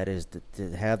about that is to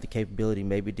have the capability,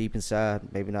 maybe deep inside,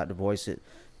 maybe not to voice it,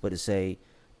 but to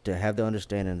have the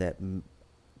understanding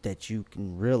that you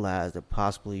can realize that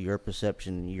possibly your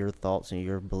perception, your thoughts, and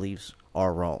your beliefs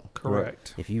are wrong.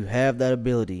 Correct. If you have that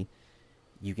ability,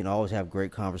 you can always have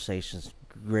great conversations,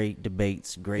 great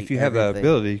debates, great. If you have that everything.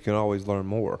 ability, you can always learn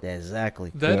more.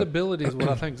 Exactly. That Yeah. ability is what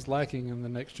I think is lacking in the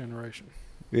next generation.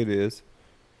 It is.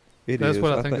 That's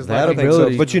what I think is That lacking.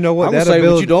 ability- But you know what? I'm gonna That say what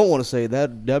ability. you don't want to say.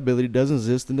 That ability doesn't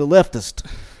exist in the leftist.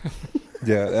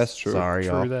 Yeah, that's true. Sorry,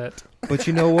 y'all. True that. But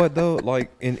you know what though?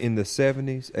 Like in the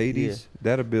 70s, 80s,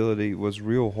 that ability was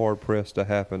real hard pressed to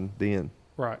happen then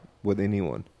Right. with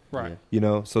anyone. Right.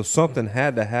 So something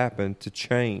had to happen to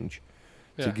change,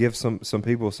 Yeah. to give some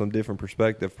people some different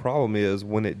perspective. Problem is,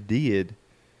 when it did,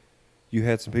 you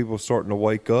had some people starting to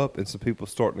wake up and some people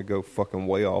starting to go fucking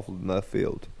way off in left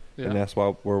field. Yeah. And that's why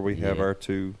where we have Yeah. our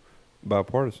two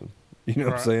bipartisan. You know what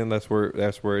I'm Right. saying?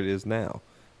 That's where it is now.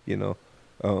 You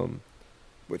know,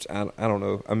 which I don't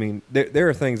know. I mean, there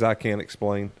are things I can't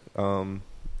explain.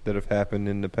 that have happened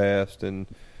in the past and,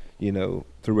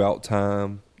 throughout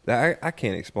time. I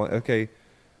can't explain. Okay,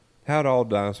 how did all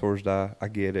dinosaurs die? I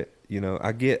get it.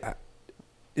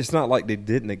 It's not like they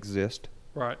didn't exist.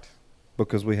 Right.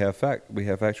 Because we have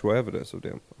actual evidence of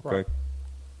them. Okay. Right.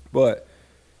 But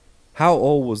how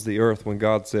old was the earth when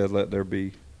God said, "Let there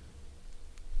be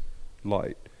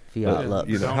light"? Fiat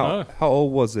lux. How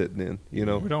old was it then? We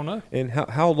don't know. And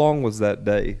how long was that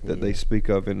day that they speak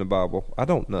of in the Bible? I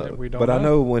don't know. Yeah, we don't but know. I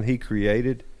know when He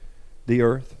created the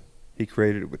earth, He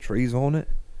created it with trees on it.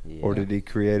 Yeah. Or did He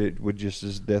create it with just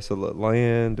this desolate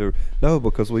land? Or no,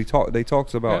 because they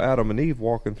talks about Adam and Eve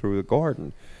walking through the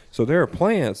garden. So there are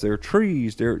plants, there are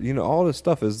trees, all this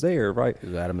stuff is there, right?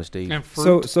 Adam and Steve. And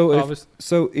fruit,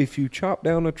 So if you chop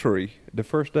down a tree, the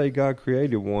first day God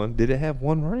created one, did it have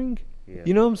one ring? Yeah.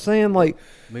 You know what I'm saying? Like,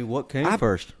 I mean, what came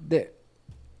first? The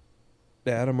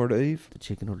Adam or the Eve? The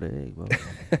chicken or the egg, bro?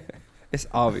 It's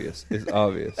obvious. the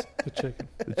chicken.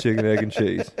 The chicken, egg, and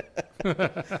cheese.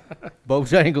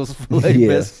 Bojangles filet Yes.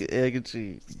 biscuit, egg and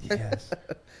cheese. Yes.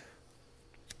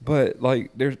 But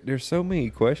like, there's so many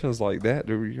questions like that.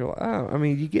 That you're like, I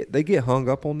mean, they get hung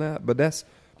up on that, but that's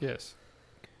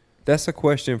a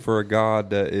question for a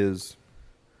God that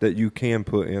you can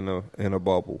put in a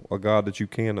bubble, a God that you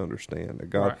can understand, a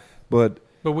God, right.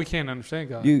 But we can't understand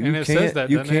God, and it says that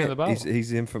doesn't in the Bible.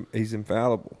 He's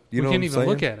infallible. We can't even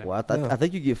look at it. Well, I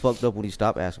think you get fucked up when you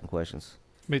stop asking questions.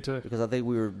 Me too. Because I think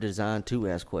we were designed to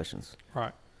ask questions.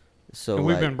 Right. So and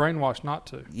we've been brainwashed not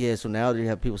to. Yeah, so now you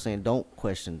have people saying, don't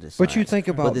question this But science. you think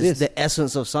about this. The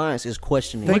essence of science is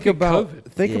questioning. Think about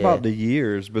COVID. The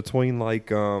years between,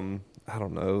 like, I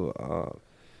don't know,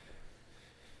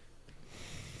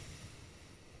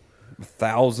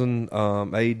 1000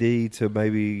 AD to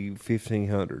maybe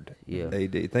 1500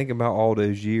 AD. Think about all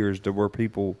those years to where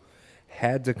people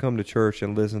had to come to church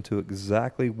and listen to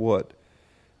exactly what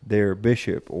their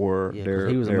bishop or their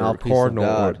cardinal,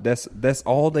 or that's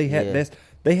all they had. Yeah.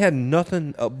 They had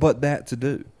nothing but that to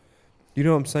do. You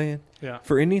know what I'm saying? Yeah.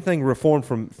 For anything reformed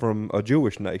from a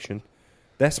Jewish nation,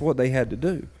 that's what they had to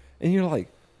do. And you're like,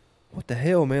 what the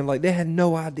hell, man? Like, they had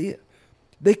no idea.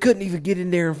 They couldn't even get in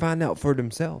there and find out for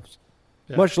themselves.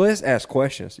 Yeah. Much less ask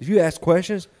questions. If you ask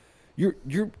questions,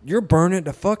 you're burning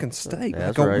the fucking stake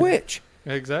like a witch.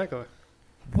 Exactly.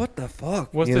 What the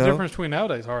fuck? What's the difference between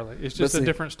nowadays, Harley? It's just a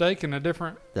different steak and a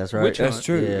different. That's right. Witch hunt. That's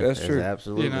true. Yeah, that's true.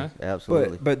 Absolutely.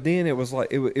 Absolutely. But then it was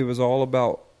like it was all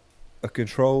about a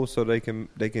control, so they can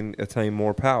attain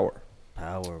more power.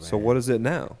 Power. Man. So what is it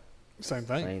now? Same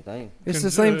thing. It's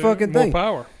the same fucking thing. More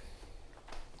power.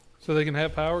 So they can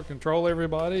have power, control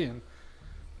everybody, and.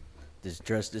 I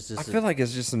feel like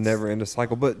it's just a never-ending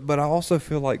cycle, but I also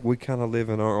feel like we kind of live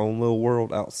in our own little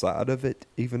world outside of it,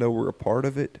 even though we're a part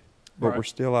of it, but we're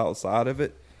still outside of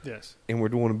it. Yes. And we're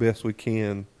doing the best we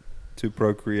can to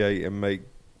procreate and make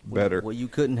better. Well, you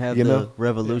couldn't have the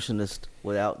revolutionist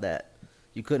without that.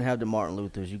 You couldn't have the Martin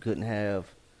Luthers. You couldn't have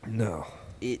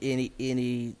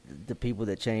any the people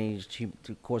that changed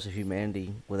the course of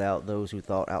humanity without those who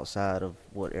thought outside of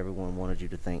what everyone wanted you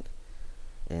to think.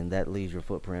 And that leaves your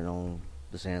footprint on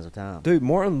the sands of time. Dude,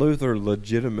 Martin Luther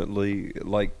legitimately,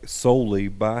 like solely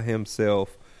by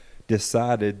himself,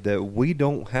 decided that we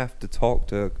don't have to talk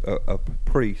to a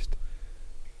priest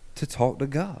to talk to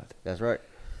God. That's right.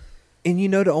 And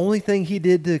the only thing he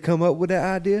did to come up with that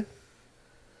idea?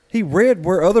 He read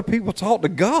where other people talk to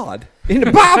God in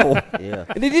the Bible. Yeah.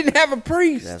 And they didn't have a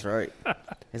priest. That's right.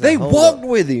 They walked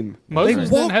with him. Moses they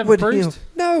walked didn't have with a priest? him.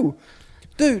 No.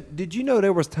 Dude, did you know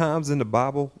there was times in the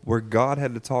Bible where God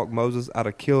had to talk Moses out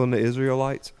of killing the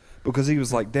Israelites? Because he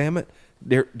was like, damn it,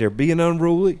 they're being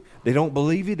unruly. They don't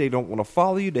believe you. They don't want to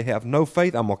follow you. They have no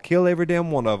faith. I'm going to kill every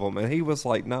damn one of them. And he was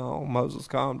like, no, Moses,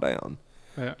 calm down.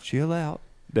 Yeah. Chill out.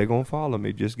 They're going to follow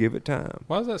me. Just give it time.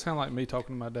 Why does that sound like me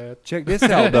talking to my dad? Check this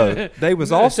out, though. There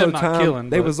was also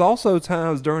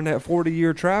times during that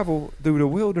 40-year travel through the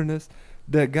wilderness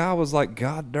that guy was like,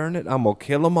 God darn it, I'm going to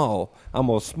kill them all. I'm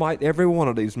going to smite every one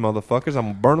of these motherfuckers. I'm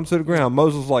going to burn them to the ground.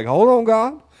 Moses was like, hold on,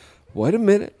 God. Wait a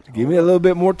minute. Give me a little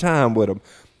bit more time with them.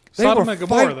 Sodom and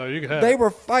Gomorrah, though, you could have. They were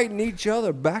fighting each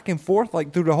other back and forth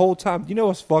like through the whole time. You know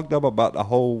what's fucked up about the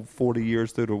whole 40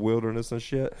 years through the wilderness and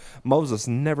shit? Moses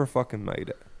never fucking made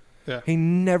it. Yeah. He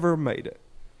never made it.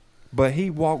 But he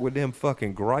walked with them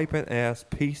fucking griping ass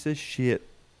piece of shit,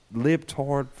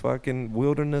 libtard fucking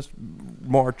wilderness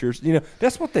marchers.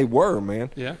 That's what they were,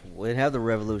 man. Yeah. Well, and how the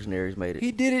revolutionaries made it.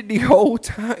 He did it the whole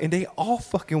time, and they all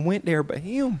fucking went there but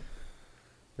him.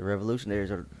 The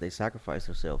revolutionaries, they sacrificed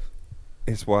themselves.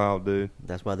 It's wild, dude.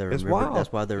 That's why they're It's remembered. wild.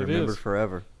 That's why they're remembered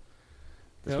forever.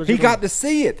 He got to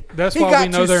see it. That's why we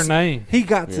know their name. He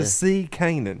got to see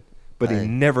Canaan but he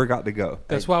never got to go.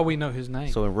 That's why we know his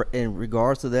name. So in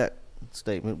regards to that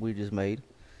statement we just made,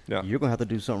 Yeah. you're gonna have to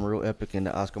do something real epic in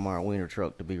the Oscar Mayer Wiener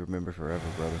truck to be remembered forever,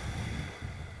 brother.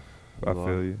 I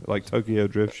feel you. Like Tokyo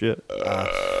Drift shit.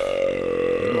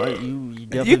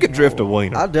 You could drift a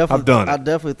wiener. I've done it. I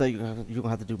definitely think you're gonna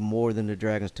have to do more than the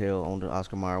Dragon's Tail on the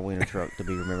Oscar Mayer Wiener truck to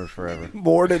be remembered forever.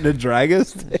 More than the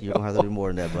Dragon's Tail? You're gonna have to do more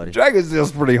than that, buddy. Dragon's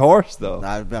Tail's pretty harsh, though.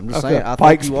 I'm just saying. I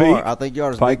Pikes think you Peak? are. I think you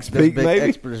are. Pikes Peak,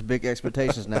 maybe? There's big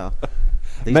expectations now.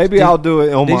 Maybe I'll do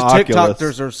it on my Oculus. These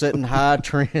TikTokers are setting high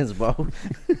trends, bro.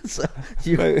 So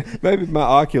maybe my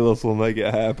Oculus will make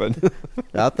it happen.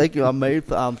 I'm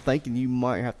thinking you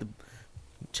might have to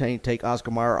take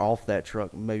Oscar Mayer off that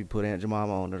truck and maybe put Aunt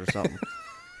Jemima on it or something.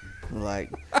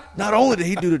 Like, not only did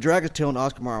he do the Dragon's Tail on the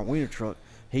Oscar Mayer Wiener truck,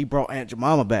 he brought Aunt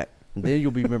Jemima back, and then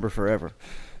you'll be remembered forever.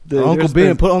 Dude,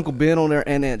 put Uncle Ben on there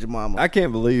and Aunt Jemima. I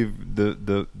can't believe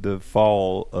the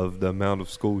fall of the amount of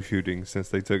school shootings since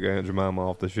they took Aunt Jemima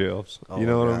off the shelves. You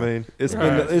know what I mean? It's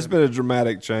been a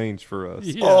dramatic change for us.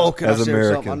 Yeah. Oh, can as I share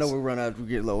Americans. something? I know we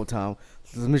get low time.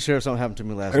 Let me share something happened to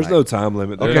me last There's night. no time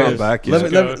limit. They're Okay. not back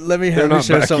yet. Let me not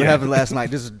share back something yet. happened last night.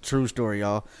 This is a true story,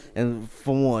 y'all. And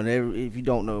for one, if you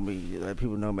don't know me,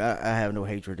 people know me. I have no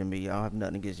hatred in me. I don't have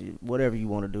nothing against you. Whatever you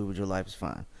want to do with your life is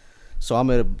fine. So I'm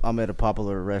at a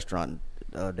popular restaurant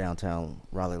downtown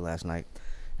Raleigh last night,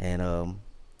 and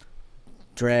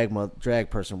drag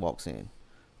person walks in,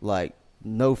 like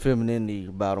no femininity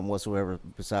about him whatsoever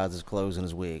besides his clothes and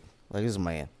his wig. Like, he's a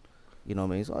man. You know what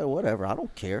I mean? He's like, whatever. I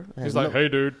don't care. He's like, hey,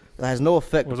 dude. It has no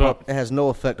effect. What's up? It has no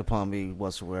effect upon me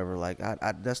whatsoever. Like,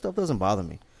 I that stuff doesn't bother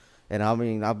me. And I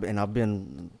mean, I've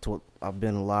been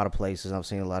a lot of places. I've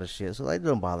seen a lot of shit, so that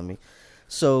doesn't bother me.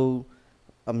 So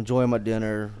I'm enjoying my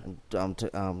dinner.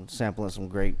 I'm sampling some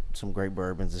great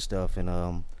bourbons and stuff,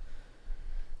 and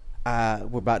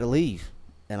we're about to leave,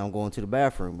 and I'm going to the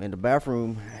bathroom, and the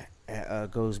bathroom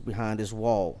goes behind this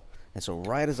wall. And so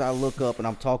right as I look up, and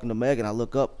I'm talking to Megan, I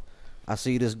look up, I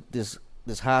see this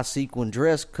high sequin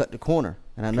dress cut the corner,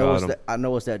 and I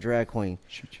know it's that drag queen.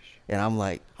 And I'm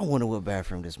like, I wonder what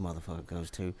bathroom this motherfucker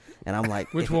goes to. And I'm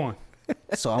like, Which one?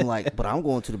 So I'm like, but I'm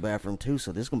going to the bathroom too,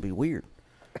 so this is gonna be weird.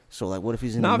 So like, what if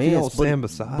he's in Not the if you men's? don't stand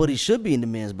beside But him. he should be in the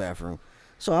men's bathroom.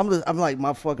 So I'm like,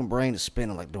 my fucking brain is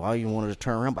spinning. Like, do I even want to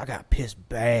turn around? But I got pissed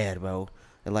bad, bro.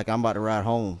 And like, I'm about to ride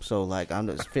home. So like,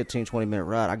 it's a 15, 20 minute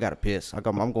ride. I got to piss. I'm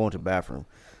going to the bathroom.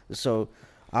 So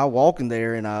I walk in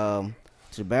there and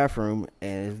to the bathroom,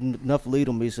 and enough lead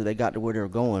on me, so they got to where they were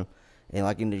going. And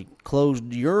like in the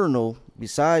closed urinal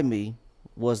beside me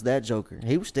was that joker.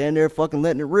 He was standing there fucking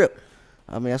letting it rip.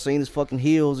 I mean, I seen his fucking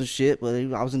heels and shit, but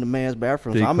I was in the man's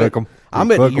bathroom. So I'm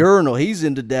at the urinal. He's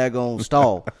in the daggone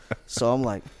stall. So I'm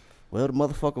like, well, the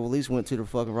motherfucker at least went to the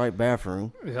fucking right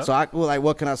bathroom. Yep. So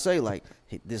what can I say? Like,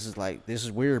 this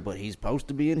is weird, but he's supposed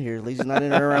to be in here. At least he's not in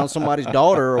there around somebody's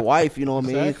daughter or wife. You know what I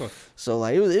mean? Exactly. So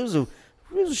like, it was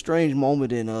a strange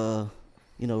moment in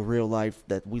real life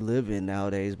that we live in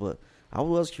nowadays. But I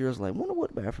was curious, like, wonder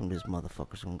what bathroom this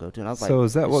motherfucker's gonna go to. And I was like, so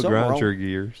is that what grinds your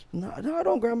gears? No, I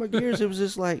don't grind my gears. It was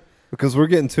just like, because we're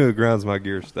getting to a grinds my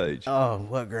gears stage. oh,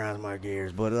 what grinds my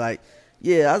gears? But like,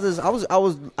 yeah, it was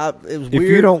weird. If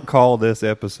you don't call this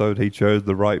episode "He Chose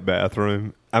the Right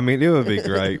Bathroom," I mean, it would be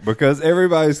great because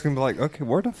everybody's gonna be like, "Okay,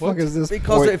 where the fuck is this?"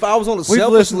 Because if I was on a we've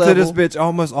selfish listened level, to this bitch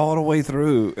almost all the way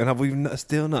through, and we've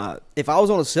still not. If I was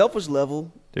on a selfish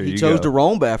level, There he you chose go. the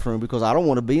wrong bathroom because I don't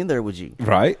want to be in there with you.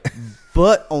 Right?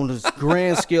 But on the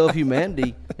grand scale of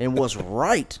humanity and what's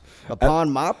right upon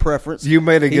my preference, You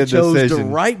made a good he chose decision.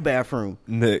 the right bathroom.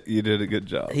 Nick, you did a good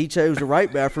job. He chose the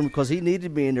right bathroom because he needed to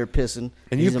be in there pissing.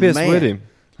 And He's you a pissed man. with him.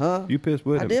 Huh? You pissed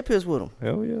with I him. did piss with him.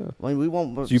 Hell yeah. I mean, we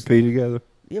won't. Did you pee together?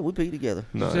 Yeah, we pee together.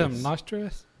 Is that a nice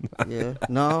dress? Yeah.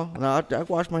 No. I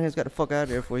washed my hands, got the fuck out of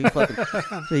there before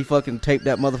he fucking taped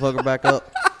that motherfucker back up.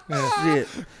 Shit.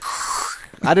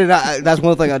 I did not. That's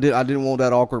one thing I did. I didn't want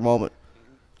that awkward moment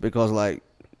because, like,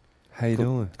 How you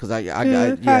doing? because I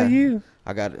Good. How you?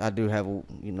 I do have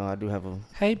a.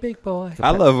 Hey, big boy.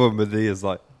 I love when Medea's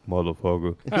like,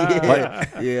 motherfucker.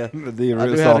 Yeah. Medea I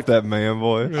do rips have off that man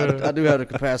boy. I do have the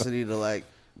capacity to, like,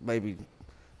 maybe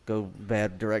go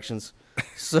bad directions.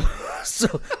 So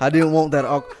I didn't want that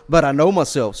awkward, but I know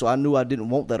myself, so I knew I didn't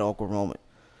want that awkward moment.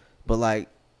 But like,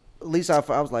 at least I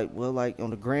was like, well, like on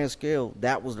the grand scale,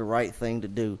 that was the right thing to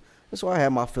do. And so I had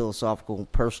my philosophical,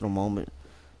 personal moment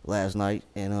last night,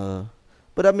 and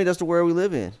but I mean that's the world we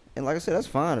live in, and like I said, that's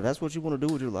fine if that's what you want to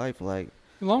do with your life, like.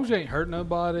 As long as you ain't hurt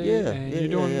nobody, and you're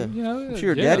doing, you know, I'm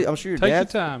sure your take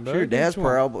dad's, your time, bro. I'm sure your dad's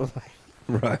proud, but like,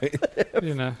 Right.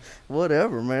 You know,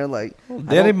 whatever, man. Like,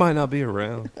 Daddy might not be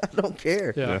around. I don't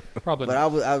care. yeah, probably. But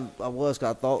Not. I was,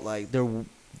 'cause I thought like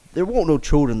there won't no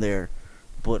children there.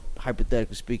 But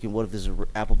hypothetically speaking, what if there's a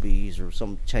Applebee's or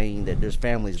some chain that there's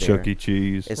families there? Chuck E.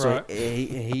 Cheese. And so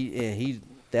he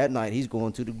that night he's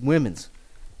going to the women's,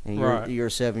 and your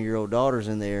 7-year-old daughter's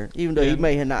in there, even though he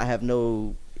may not have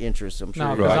no interest. I'm sure.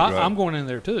 No, because I'm going in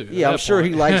there too. Yeah, I'm sure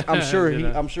he likes. I'm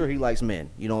sure he likes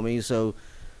men. You know what I mean? So,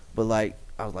 but like.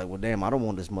 I was like, well, damn, I don't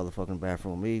want this motherfucking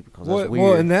bathroom with me because that's weird.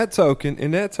 Well, in that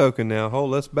token now,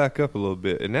 let's back up a little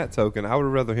bit. In that token, I would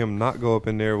rather him not go up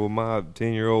in there with my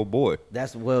 10-year-old boy.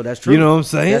 That's true. You know what I'm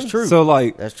saying? That's true. So,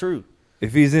 like, that's true.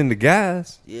 If he's into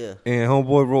guys, yeah, and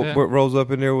homeboy rolls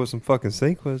up in there with some fucking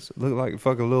sequins, look like a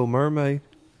fucking Little Mermaid,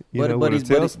 with his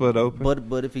tail split open.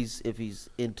 But if he's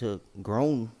into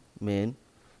grown men,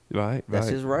 right, that's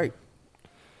his right.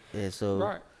 Yeah, so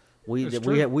right. We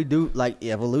do like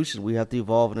evolution. We have to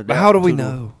evolve and adapt. But how do we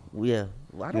know?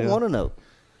 I don't want to know.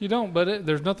 You don't, but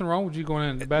there's nothing wrong with you going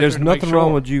in the bathroom. There's nothing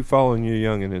wrong with you following your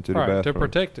youngin' into the bathroom to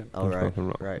protect him. Oh,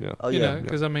 right. Yeah. Oh, yeah.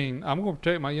 Because I mean, I'm going to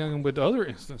protect my youngin' with other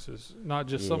instances, not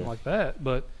just something like that.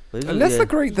 But and that's the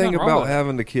great thing about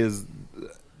having the kids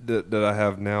that I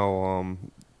have now.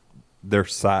 Their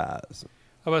size.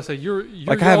 I was about to say you're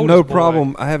like I have no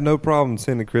problem. I have no problem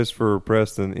sending Christopher or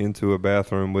Preston into a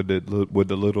bathroom with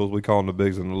the littles. We call them the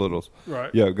bigs and the littles.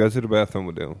 Right. Yeah, go to the bathroom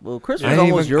with them. Well, Christopher's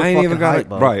almost your fucking height,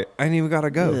 Bob. Right. I ain't even got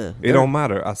to go. Yeah, it don't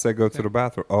matter. I said go to the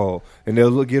bathroom. Oh, and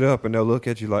they'll get up and they'll look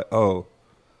at you like, oh,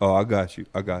 I got you.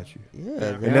 Yeah.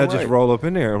 And they'll just roll up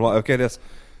in there. I'm like, okay,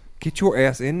 get your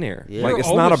ass in there. Yeah. Like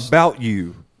it's not about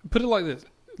you. Put it like this.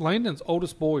 Landon's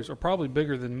oldest boys are probably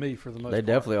bigger than me for the most part. They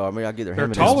definitely are. I mean, I get their They're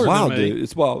hand-me-downs. taller It's wild, than me. dude.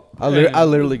 It's wild. I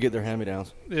literally get their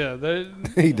hand-me-downs. Yeah,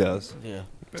 he does. Yeah.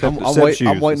 I'm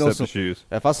waiting on some shoes.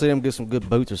 If I see them get some good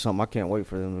boots or something, I can't wait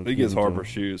for them. He gets Harbor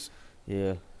shoes.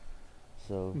 Yeah.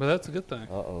 So. But that's a good thing.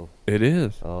 Uh-oh. It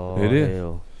is. Oh, it is.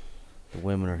 Hell. The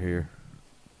women are here.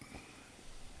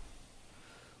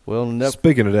 Well,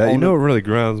 speaking of that, you know what really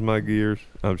grinds my gears?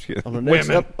 I'm just kidding. On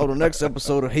the next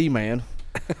episode of He-Man.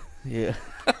 Yeah.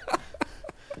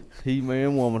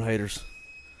 He-Man woman haters.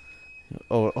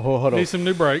 Oh, hold on. Need some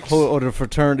new brakes. Or the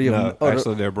fraternity of...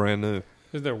 actually, they're brand new.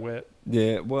 Because they're wet.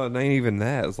 Yeah, well, it ain't even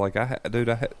that. It's like,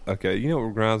 okay, you know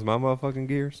what grinds my motherfucking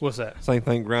gears? What's that? Same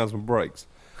thing grinds my brakes.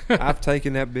 I've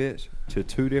taken that bitch to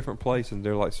 2 different places, and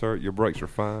they're like, sir, your brakes are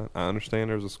fine. I understand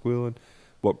there's a squealing.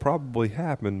 What probably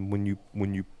happened when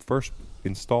you first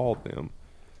installed them,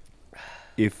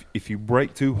 if you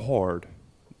brake too hard,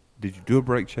 did you do a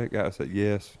brake check? I said,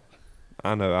 yes.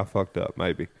 I know, I fucked up,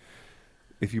 maybe.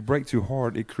 If you brake too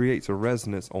hard, it creates a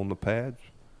resonance on the pads,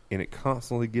 and it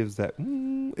constantly gives that.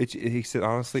 He said,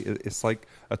 honestly, it's like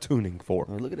a tuning fork.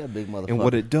 Oh, look at that big motherfucker. And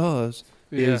what it does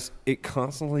is it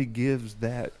constantly gives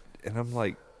that. And I'm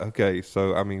like, okay,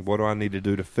 so, I mean, what do I need to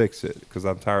do to fix it? Because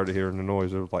I'm tired of hearing the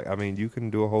noise. It was like, I mean, you can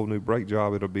do a whole new brake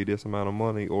job. It'll be this amount of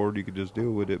money, or you could just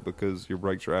deal with it because your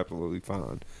brakes are absolutely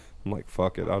fine. I'm like,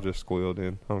 fuck it. I'll just squeal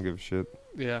in. I don't give a shit.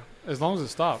 Yeah, as long as it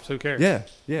stops, who cares? Yeah.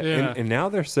 And now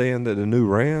they're saying that the new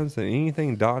Rams and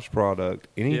anything Dodge product,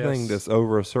 anything that's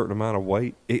over a certain amount of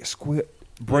weight, it squeal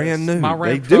brand new. My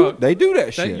Ram they do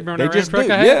that shit. You remember they just Ram do.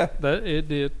 Truck I had? Yeah, that it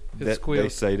did. It squealed. They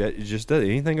say that it just does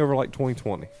anything over like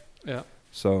 2020. Yeah.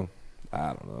 So I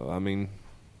don't know. I mean,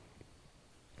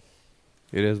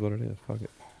 it is what it is. Fuck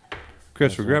it.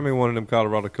 Christopher, grab me one of them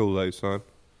Colorado Kool-Aid, son.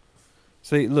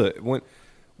 See, look,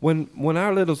 when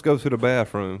our littles go to the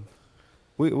bathroom,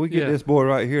 we get this boy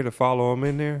right here to follow him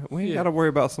in there. We ain't got to worry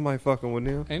about somebody fucking with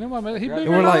him. Ain't nobody. He bigger and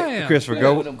we're than like, I am.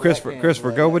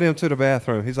 Christopher, go with him to the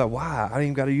bathroom. He's like, why? I ain't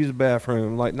even got to use the bathroom.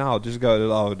 I'm like, no, just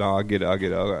go. Oh no, I get it. All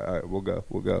right, we'll go.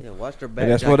 Yeah, watch their back.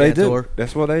 And that's what they do.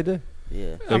 That's what they do.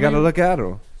 Yeah, they got to look at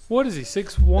him. What is he?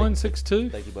 6'1",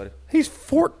 6'2"? Thank you, buddy. He's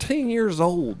 14 years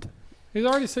old. He's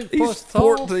already 6 He's plus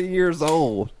tall. 14 years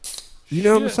old. You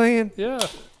know what I'm saying? Yeah.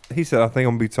 He said, I think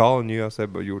I'm going to be taller than you. I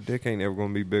said, but your dick ain't ever going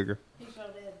to be bigger.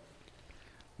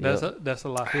 That's a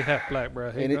lie. He half black, bro.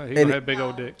 He gonna have big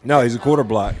old dick. No, he's a quarter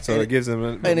black, so it gives him.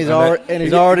 And he's already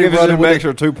gives running him with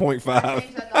extra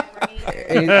 2.5.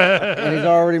 and he's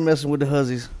already messing with the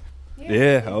hussies.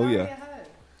 Yeah. Oh yeah.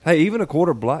 Hey, even a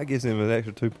quarter black gives him an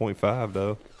extra 2.5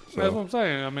 though. So. That's what I'm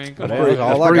saying. I mean, come That's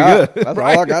on. all I got. That's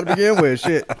all I got to begin with.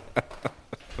 Shit.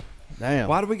 Damn.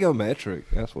 Why do we go metric?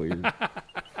 That's weird. I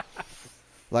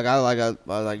was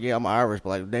like, yeah, I'm Irish, but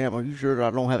like, damn, are you sure that I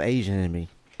don't have Asian in me?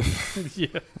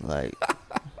 Yeah. Like,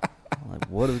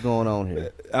 what is going on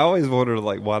here? I always wondered,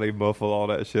 like, why they muffle all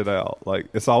that shit out. Like,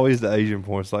 it's always the Asian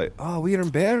point. It's like, oh, we're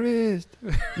embarrassed.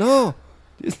 No.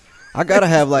 I gotta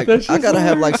have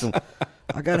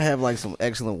some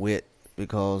excellent wit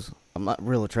because I'm not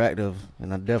real attractive,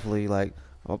 and I definitely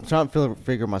I'm trying to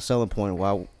figure my selling point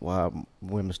why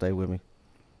women stay with me.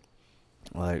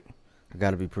 Like, I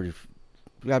got to be pretty.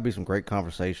 Got to be some great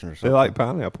conversation or something. They like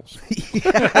pineapples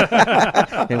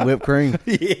and whipped cream.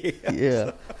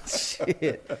 Yeah.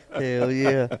 Shit. Hell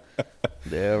yeah.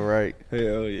 Yeah, right.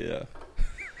 Hell yeah.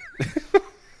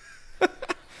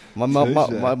 My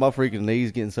freaking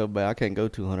knees getting so bad I can't go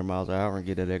 200 miles an hour and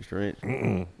get that extra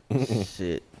inch.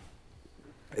 Shit.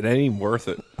 It ain't even worth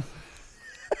it.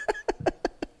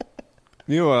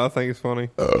 You know what I think is funny?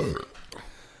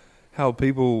 How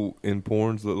people in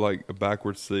porns look like a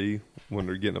backwards C when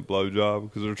they're getting a blowjob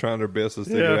because they're trying their best to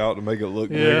stick it out to make it look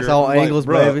bigger. It's all angles,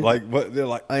 baby. Like what? They're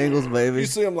like angles, baby. You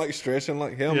see them like stretching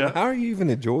like hell. Yeah. How are you even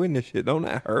enjoying this shit? Don't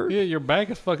that hurt? Yeah, your back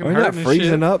is fucking Are you not hurting.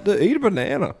 freezing up to eat a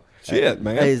banana? Shit,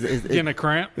 man. Hey, Getting a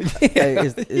cramp. Hey,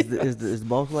 is the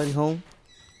boss lady home?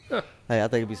 Hey, I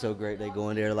think it'd be so great. They go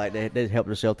in there like they help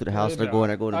themselves to the house. They're going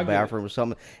there, go to the bathroom or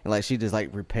something, and like she just like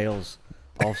repels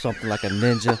off something like a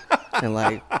ninja, and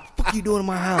like, what the fuck you doing in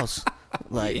my house?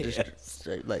 Like, just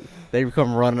straight, like they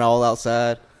come running all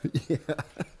outside. Yeah.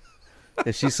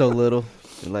 And she's so little,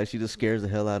 and like she just scares the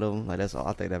hell out of them. Like that's all.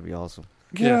 I think that'd be awesome.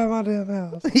 Get out of my damn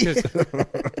house.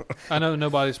 I know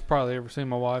nobody's probably ever seen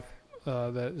my wife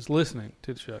that is listening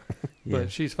to the show,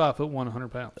 but she's 5'1", 100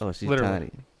 pounds. Oh, she's literally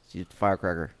tiny. She's a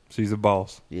firecracker. She's a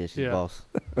boss. Yeah, she's a boss.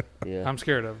 Yeah, I'm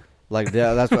scared of her. Like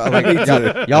that's what like,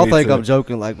 y'all think I'm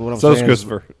joking. Like what I'm saying.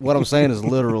 Christopher. What I'm saying is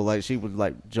literal. Like she would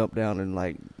like jump down and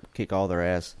like kick all their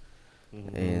ass,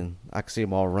 and I could see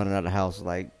them all running out of the house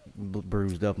like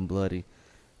bruised up and bloody,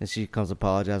 and she comes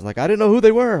apologizing like I didn't know who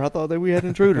they were. I thought that we had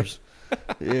intruders.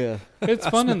 Yeah, it's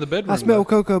fun in the bedroom. I smell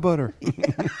cocoa butter.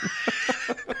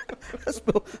 I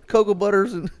smell cocoa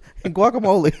butters and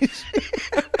guacamole.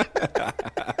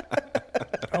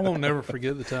 I won't never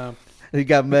forget the time. He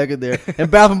got Megan there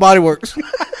and Bath and Body Works.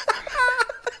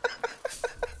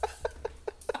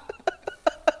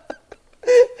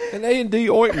 An A&D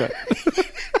ointment.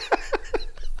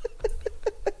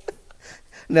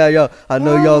 Now, y'all, I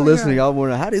know y'all listening. Y'all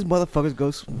wondering how these motherfuckers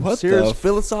go from serious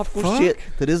philosophical shit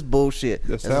to this bullshit.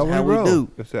 That's how we do.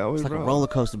 That's how we It's like roll. a roller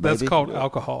coaster, baby. That's called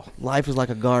alcohol. Life is like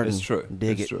a garden. It's true.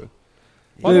 Dig it's it. true.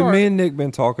 Why Dude, do me our- and Nick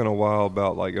been talking a while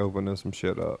about like opening some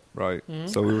shit up, right? Mm-hmm.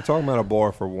 So we were talking about a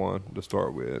bar for one to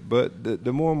start with, but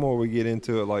the more and more we get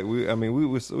into it, like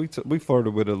we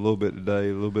flirted with it a little bit today,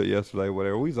 a little bit yesterday,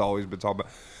 whatever. We've always been talking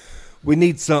about. We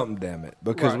need something, damn it,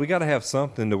 because we got to have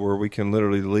something to where we can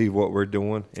literally leave what we're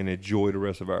doing and enjoy the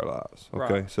rest of our lives.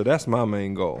 Okay, Right. so that's my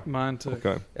main goal. Mine too.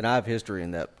 Okay, And I have history in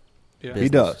that. Yeah. he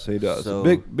does. He does. So-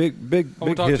 big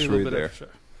We'll talk to you a history little bit there. after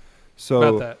the show So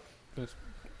about that. Just-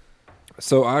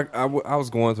 So I was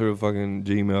going through a fucking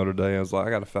Gmail today. I was like, I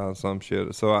got to find some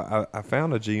shit. So I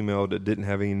found a Gmail that didn't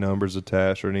have any numbers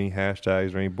attached or any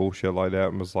hashtags or any bullshit like that.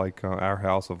 It was like Our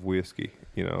House of Whiskey.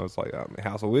 You know, it's like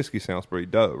House of Whiskey sounds pretty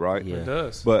dope, right? Yeah. It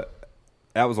does. But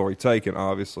that was already taken,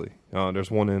 obviously.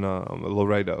 There's one in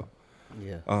Laredo.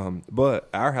 Yeah. But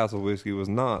Our House of Whiskey was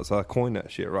not, so I coined that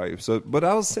shit, right? So, but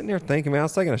I was sitting there thinking, man, I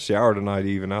was taking a shower tonight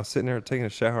even. I was sitting there taking a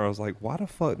shower. I was like, why the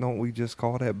fuck don't we just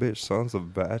call that bitch Sons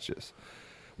of Batches?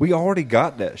 We already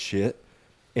got that shit.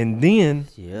 And then,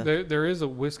 Yeah. There is a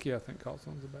whiskey I think called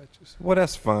Sons of Batches. well,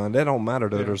 that's fine. That don't matter,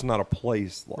 though. Yeah. There's not a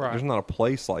place. Right. There's not a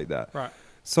place like that. Right.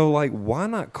 So, like, why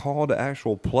not call the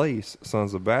actual place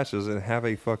Sons of Batches and have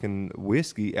a fucking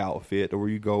whiskey outfit where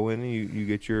you go in and you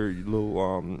get your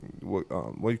little, what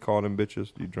do you call them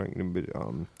bitches? You drink them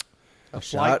bitches?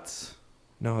 Shots.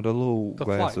 No, the little The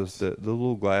glasses. flights. The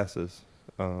little glasses.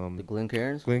 The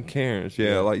Glencairns. Glencairns,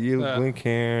 yeah. Like you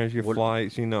Glencairns, your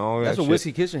flights, you know, all That's that what shit.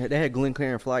 Whiskey Kitchen had. They had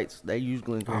Glencairn flights. They used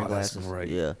Glencairn Oh, that's glasses. great.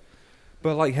 Yeah.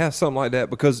 But, like, have something like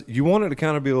that because you want it to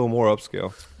kind of be a little more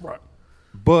upscale. Right.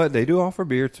 But they do offer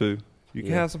beer, too. You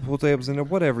can Yeah. have some pool tables in there,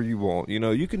 whatever you want. You know,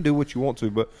 you can do what you want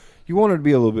to, but you want it to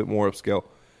be a little bit more upscale.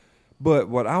 But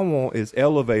what I want is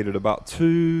elevated about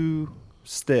 2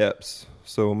 steps.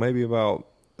 So maybe about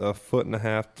a foot and a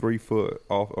half, 3 foot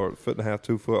off, or a foot and a half,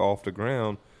 2 foot off the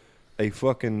ground. A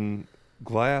fucking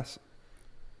glass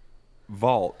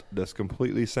vault that's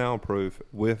completely soundproof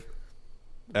with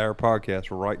our podcast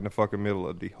right in the fucking middle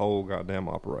of the whole goddamn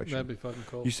operation. That'd be fucking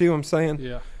cool. You see what I'm saying?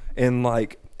 Yeah. And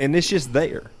and it's just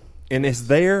there. And it's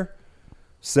there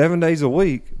 7 days a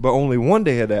week, but only one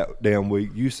day of that damn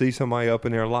week you see somebody up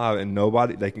in there live and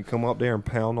they can come up there and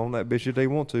pound on that bitch if they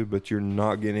want to, but you're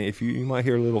not getting it. If you might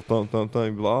hear a little thump, thump,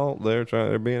 thump, oh,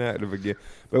 they're being active again.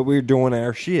 But we're doing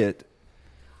our shit.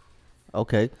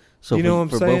 Okay. So You know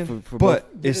what I'm saying? But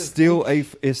it's still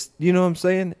you know what I'm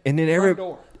saying? And then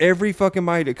every fucking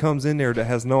body that comes in there that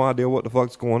has no idea what the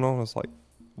fuck's going on, it's like,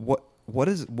 what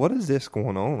is this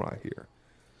going on right here?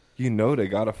 You know they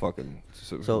gotta fucking.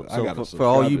 So I gotta for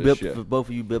all you subscribe to this shit. for both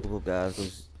of you biblical guys,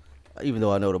 'cause Even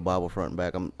though I know the Bible front and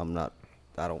back,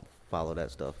 I don't follow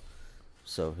that stuff.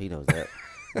 So he knows that.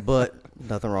 But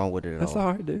nothing wrong with it at That's all.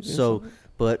 all right, dude. So,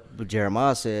 but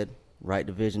Jeremiah said, write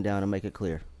the vision down and make it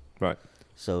clear. Right.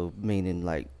 So meaning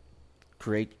like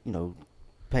create,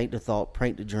 paint the thought,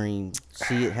 paint the dream,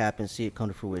 see it happen, see it come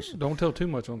to fruition. Don't tell too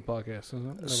much on the podcast.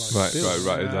 Right,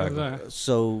 exactly.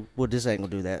 So, well, this ain't gonna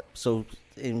do that. So,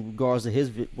 in regards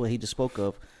to what he just spoke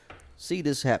of, see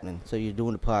this happening. So you're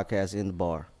doing the podcast in the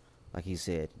bar, like he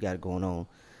said, you got it going on,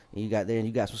 and you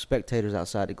got some spectators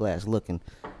outside the glass looking,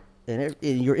 and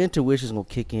your intuition's gonna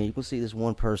kick in. You can see this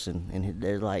one person, and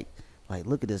they're like,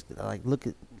 look at this,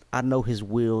 I know his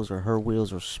wheels or her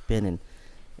wheels are spinning,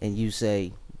 and you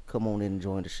say, come on in and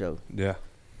join the show. Yeah.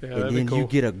 And then you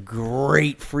get a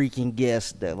great freaking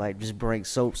guest that just brings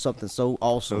something so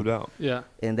awesome. No doubt. Yeah.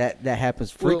 And that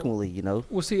happens frequently,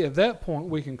 Well, see, at that point,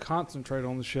 we can concentrate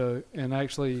on the show and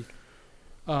actually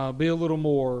be a little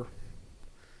more,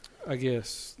 I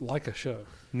guess, like a show.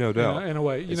 No doubt. In a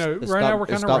way. Right now we're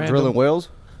kind of random. drilling wells?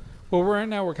 Well, right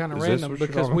now we're kind of random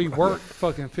because we work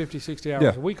fucking 50, 60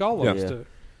 hours a week. All of us do.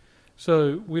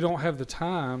 So we don't have the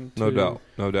time to...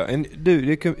 No doubt. And, dude,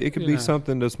 it could be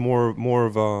something that's more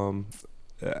of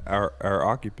our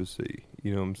occupancy,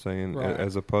 you know what I'm saying, right.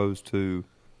 As opposed to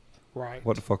right.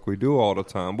 what the fuck we do all the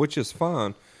time, which is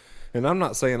fine. And I'm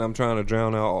not saying I'm trying to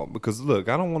drown out, because, look,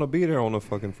 I don't want to be there on a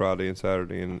fucking Friday and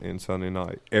Saturday and Sunday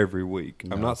night every week.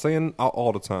 No. I'm not saying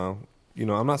all the time.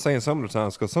 I'm not saying some of the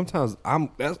times, because sometimes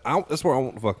that's where I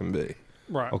want to fucking be.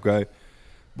 Right. Okay?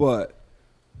 But...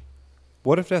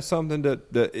 what if that's something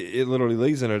that it literally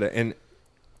leads into that? And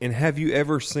have you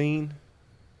ever seen,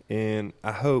 and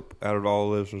I hope out of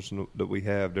all the listeners that we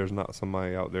have, there's not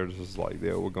somebody out there that's just like,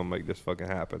 yeah, we're going to make this fucking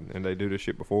happen. And they do this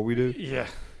shit before we do? Yeah.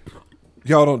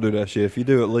 Y'all don't do that shit. If you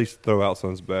do, at least throw out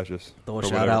some batches. Throw a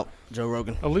shout out, Joe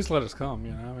Rogan. At least let us come,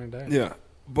 damn. Yeah.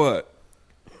 But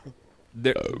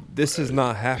this has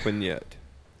not happened yet.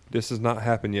 This has not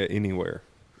happened yet anywhere.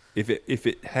 If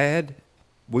it had,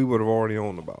 we would have already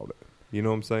known about it. You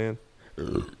know what I'm saying?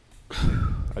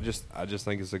 I just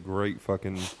think it's a great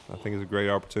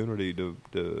opportunity to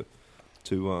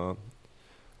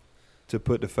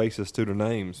put the faces to the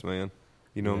names, man.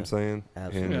 You know what I'm saying?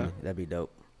 Absolutely. That'd be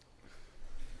dope.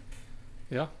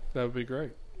 Yeah, that would be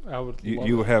great. I would.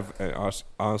 You would have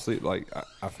honestly,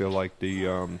 I feel like the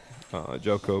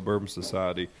Joco Bourbon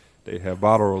Society, they have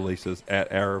bottle releases at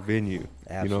our venue.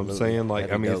 Absolutely. You know what I'm saying?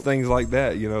 Dope. Things like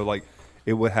that.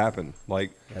 It would happen.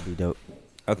 That'd be dope.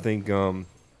 I think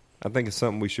it's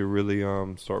something we should really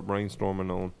start brainstorming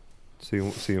on. See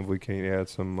if we can add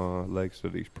some legs to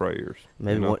these prayers.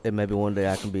 Maybe one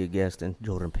day I can be a guest and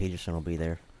Jordan Peterson will be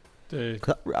there. Dude,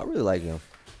 I really like him.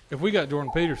 If we got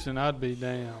Jordan Peterson, I'd be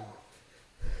damn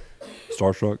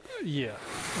starstruck. Yeah.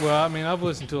 Well, I've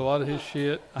listened to a lot of his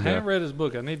shit. I haven't read his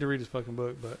book. I need to read his fucking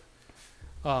book, but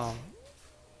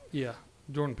yeah,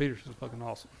 Jordan Peterson's fucking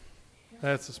awesome.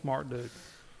 That's a smart dude.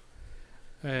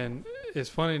 And it's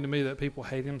funny to me that people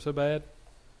hate him so bad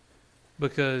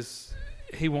because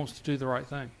he wants to do the right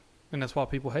thing. And that's why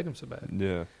people hate him so bad.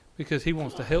 Yeah. Because he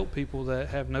wants to help people that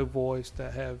have no voice,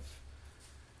 that have,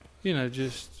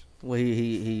 just... Well,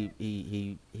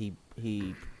 he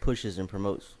pushes and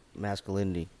promotes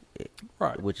masculinity,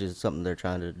 right? Which is something they're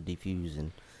trying to defuse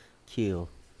and kill.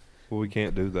 Well, we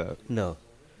can't do that. No.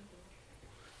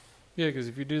 Yeah, because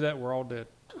if you do that, we're all dead.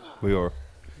 We are.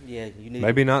 Yeah, you need.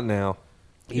 Maybe not now.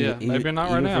 Maybe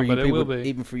not right now, but it will be.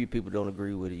 Even for you people don't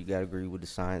agree with it, you got to agree with the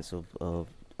science of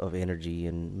energy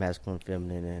and masculine,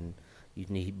 feminine, and you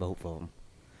need both of them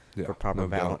for proper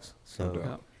balance.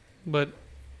 But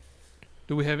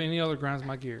do we have any other grinds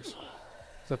my gears?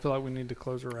 Because I feel like we need to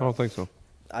close her out. I don't think so.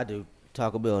 I do.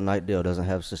 Taco Bell and Night Deal doesn't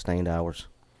have sustained hours.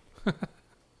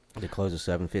 They close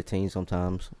at 7:15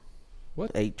 sometimes.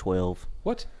 What? 8:12.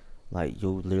 What?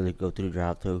 You'll literally go through the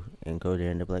drive-thru and go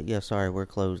there and they'll be like, yeah, sorry, we're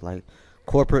closed.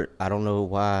 Corporate, I don't know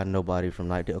why nobody from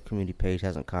Night Deal community page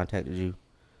hasn't contacted you,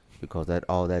 because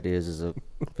all that is a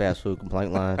fast food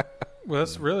complaint line. Well,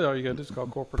 that's really all you got to do is call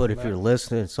corporate. But if you're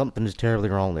listening, something is terribly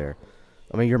wrong there.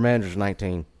 Your manager's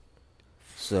 19.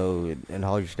 So, and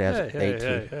all your staff's 18.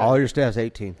 Hey. All your staff's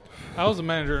 18. I was a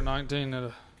manager at 19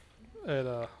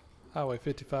 at Highway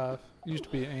 55. Used to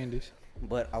be at Andy's.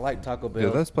 But I like Taco Bell. Yeah,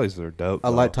 those places are dope. I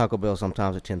like Taco Bell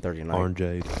sometimes at 10:30 at night.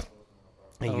 Orangeade.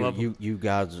 And you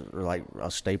guys are like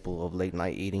a staple of late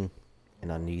night eating,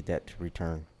 and I need that to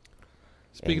return.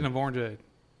 Speaking of Orangeade,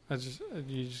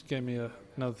 you just gave me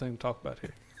another thing to talk about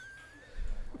here.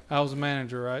 I was a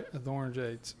manager, right, at the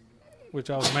Orangeades,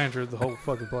 which I was a manager of the whole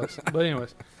fucking place. But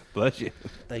anyways. Bless you.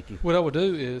 Thank you. What I would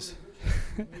do is,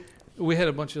 we had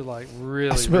a bunch of really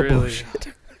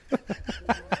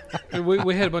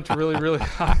we had a bunch of really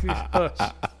hot.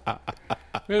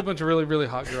 We had a bunch of really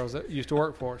hot girls that used to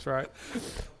work for us, right?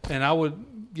 And I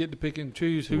would get to pick and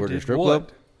choose who did strip what.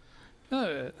 club?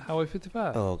 No, at Highway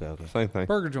 55. Oh, okay. Same thing.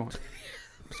 Burger joint.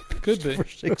 Could be. For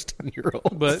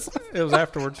 16-year-olds. But it was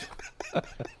afterwards.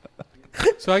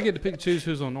 So I get to pick and choose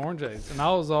who's on Orange A's. And I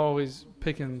was always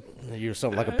picking. You're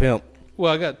something like a pimp.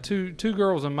 Well, I got two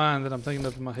girls in mind that I'm thinking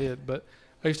of in my head. But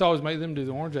I used to always make them do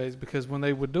the Orange A's because when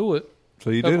they would do it. So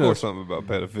you do know something about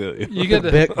pedophilia. You get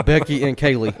to, Becky and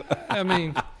Kaylee. I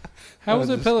mean, how was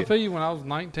it pedophilia when I was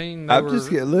 19? They I'm were just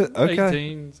getting lit. Okay.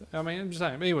 18. I mean, I'm just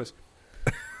saying. Anyways.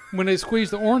 When they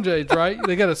squeeze the orange age, right,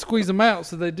 they got to squeeze them out.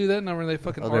 So they do that number and they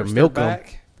fucking arch their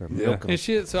back. They're milking and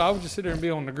shit. So I would just sit there and be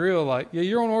on the grill like, yeah,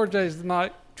 you're on orange age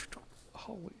tonight.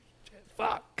 Holy shit.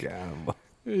 Fuck. God.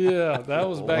 Yeah, that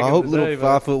was back I in hope the little day.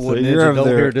 5'1" So ninja don't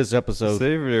hear this episode.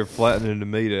 See if they're flattening the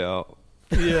meat out.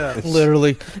 Yeah.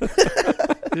 Literally.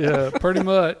 Yeah, pretty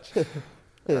much.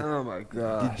 Oh, my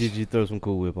God. Did you throw some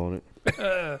Cool Whip on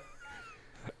it?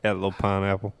 Add a little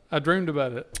pineapple. I dreamed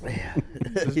about it. Yeah.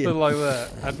 Just put it like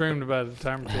that. I dreamed about it a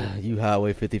time or two. You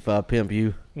Highway 55 pimp,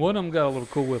 you. One of them got a little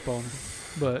Cool Whip on it.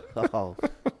 But Oh.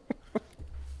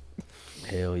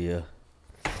 Hell yeah.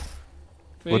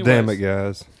 Well, damn it,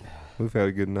 guys. We've had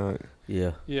a good night.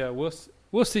 Yeah. Yeah,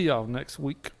 we'll see y'all next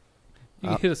week. You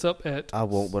can hit us up at I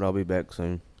won't, but I'll be back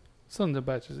soon.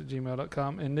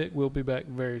 sundabatches@gmail.com, and Nick will be back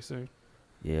very soon.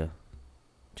 Yeah.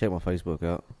 Check my Facebook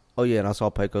out. Oh, yeah, and I saw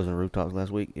Pecos and Rooftops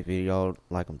last week. If any of y'all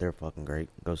like them, they're fucking great.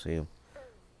 Go see them.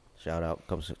 Shout out.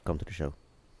 Come to the show.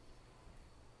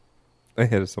 They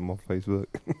had us on Facebook.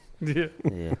 Yeah.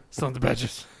 Yeah. Sons of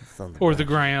Badges. Or the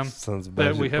gram Sons of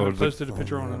that we Badges. haven't posted a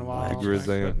picture on in a while.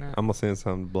 Grizzam. I'm going to send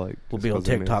something to Blake. We'll be on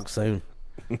TikTok soon.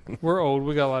 We're old.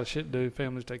 We got a lot of shit to do.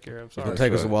 Families to take care of. Sorry. It'll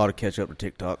take us a while to catch up to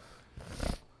TikTok.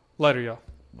 Later, y'all.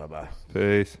 Bye-bye.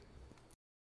 Peace.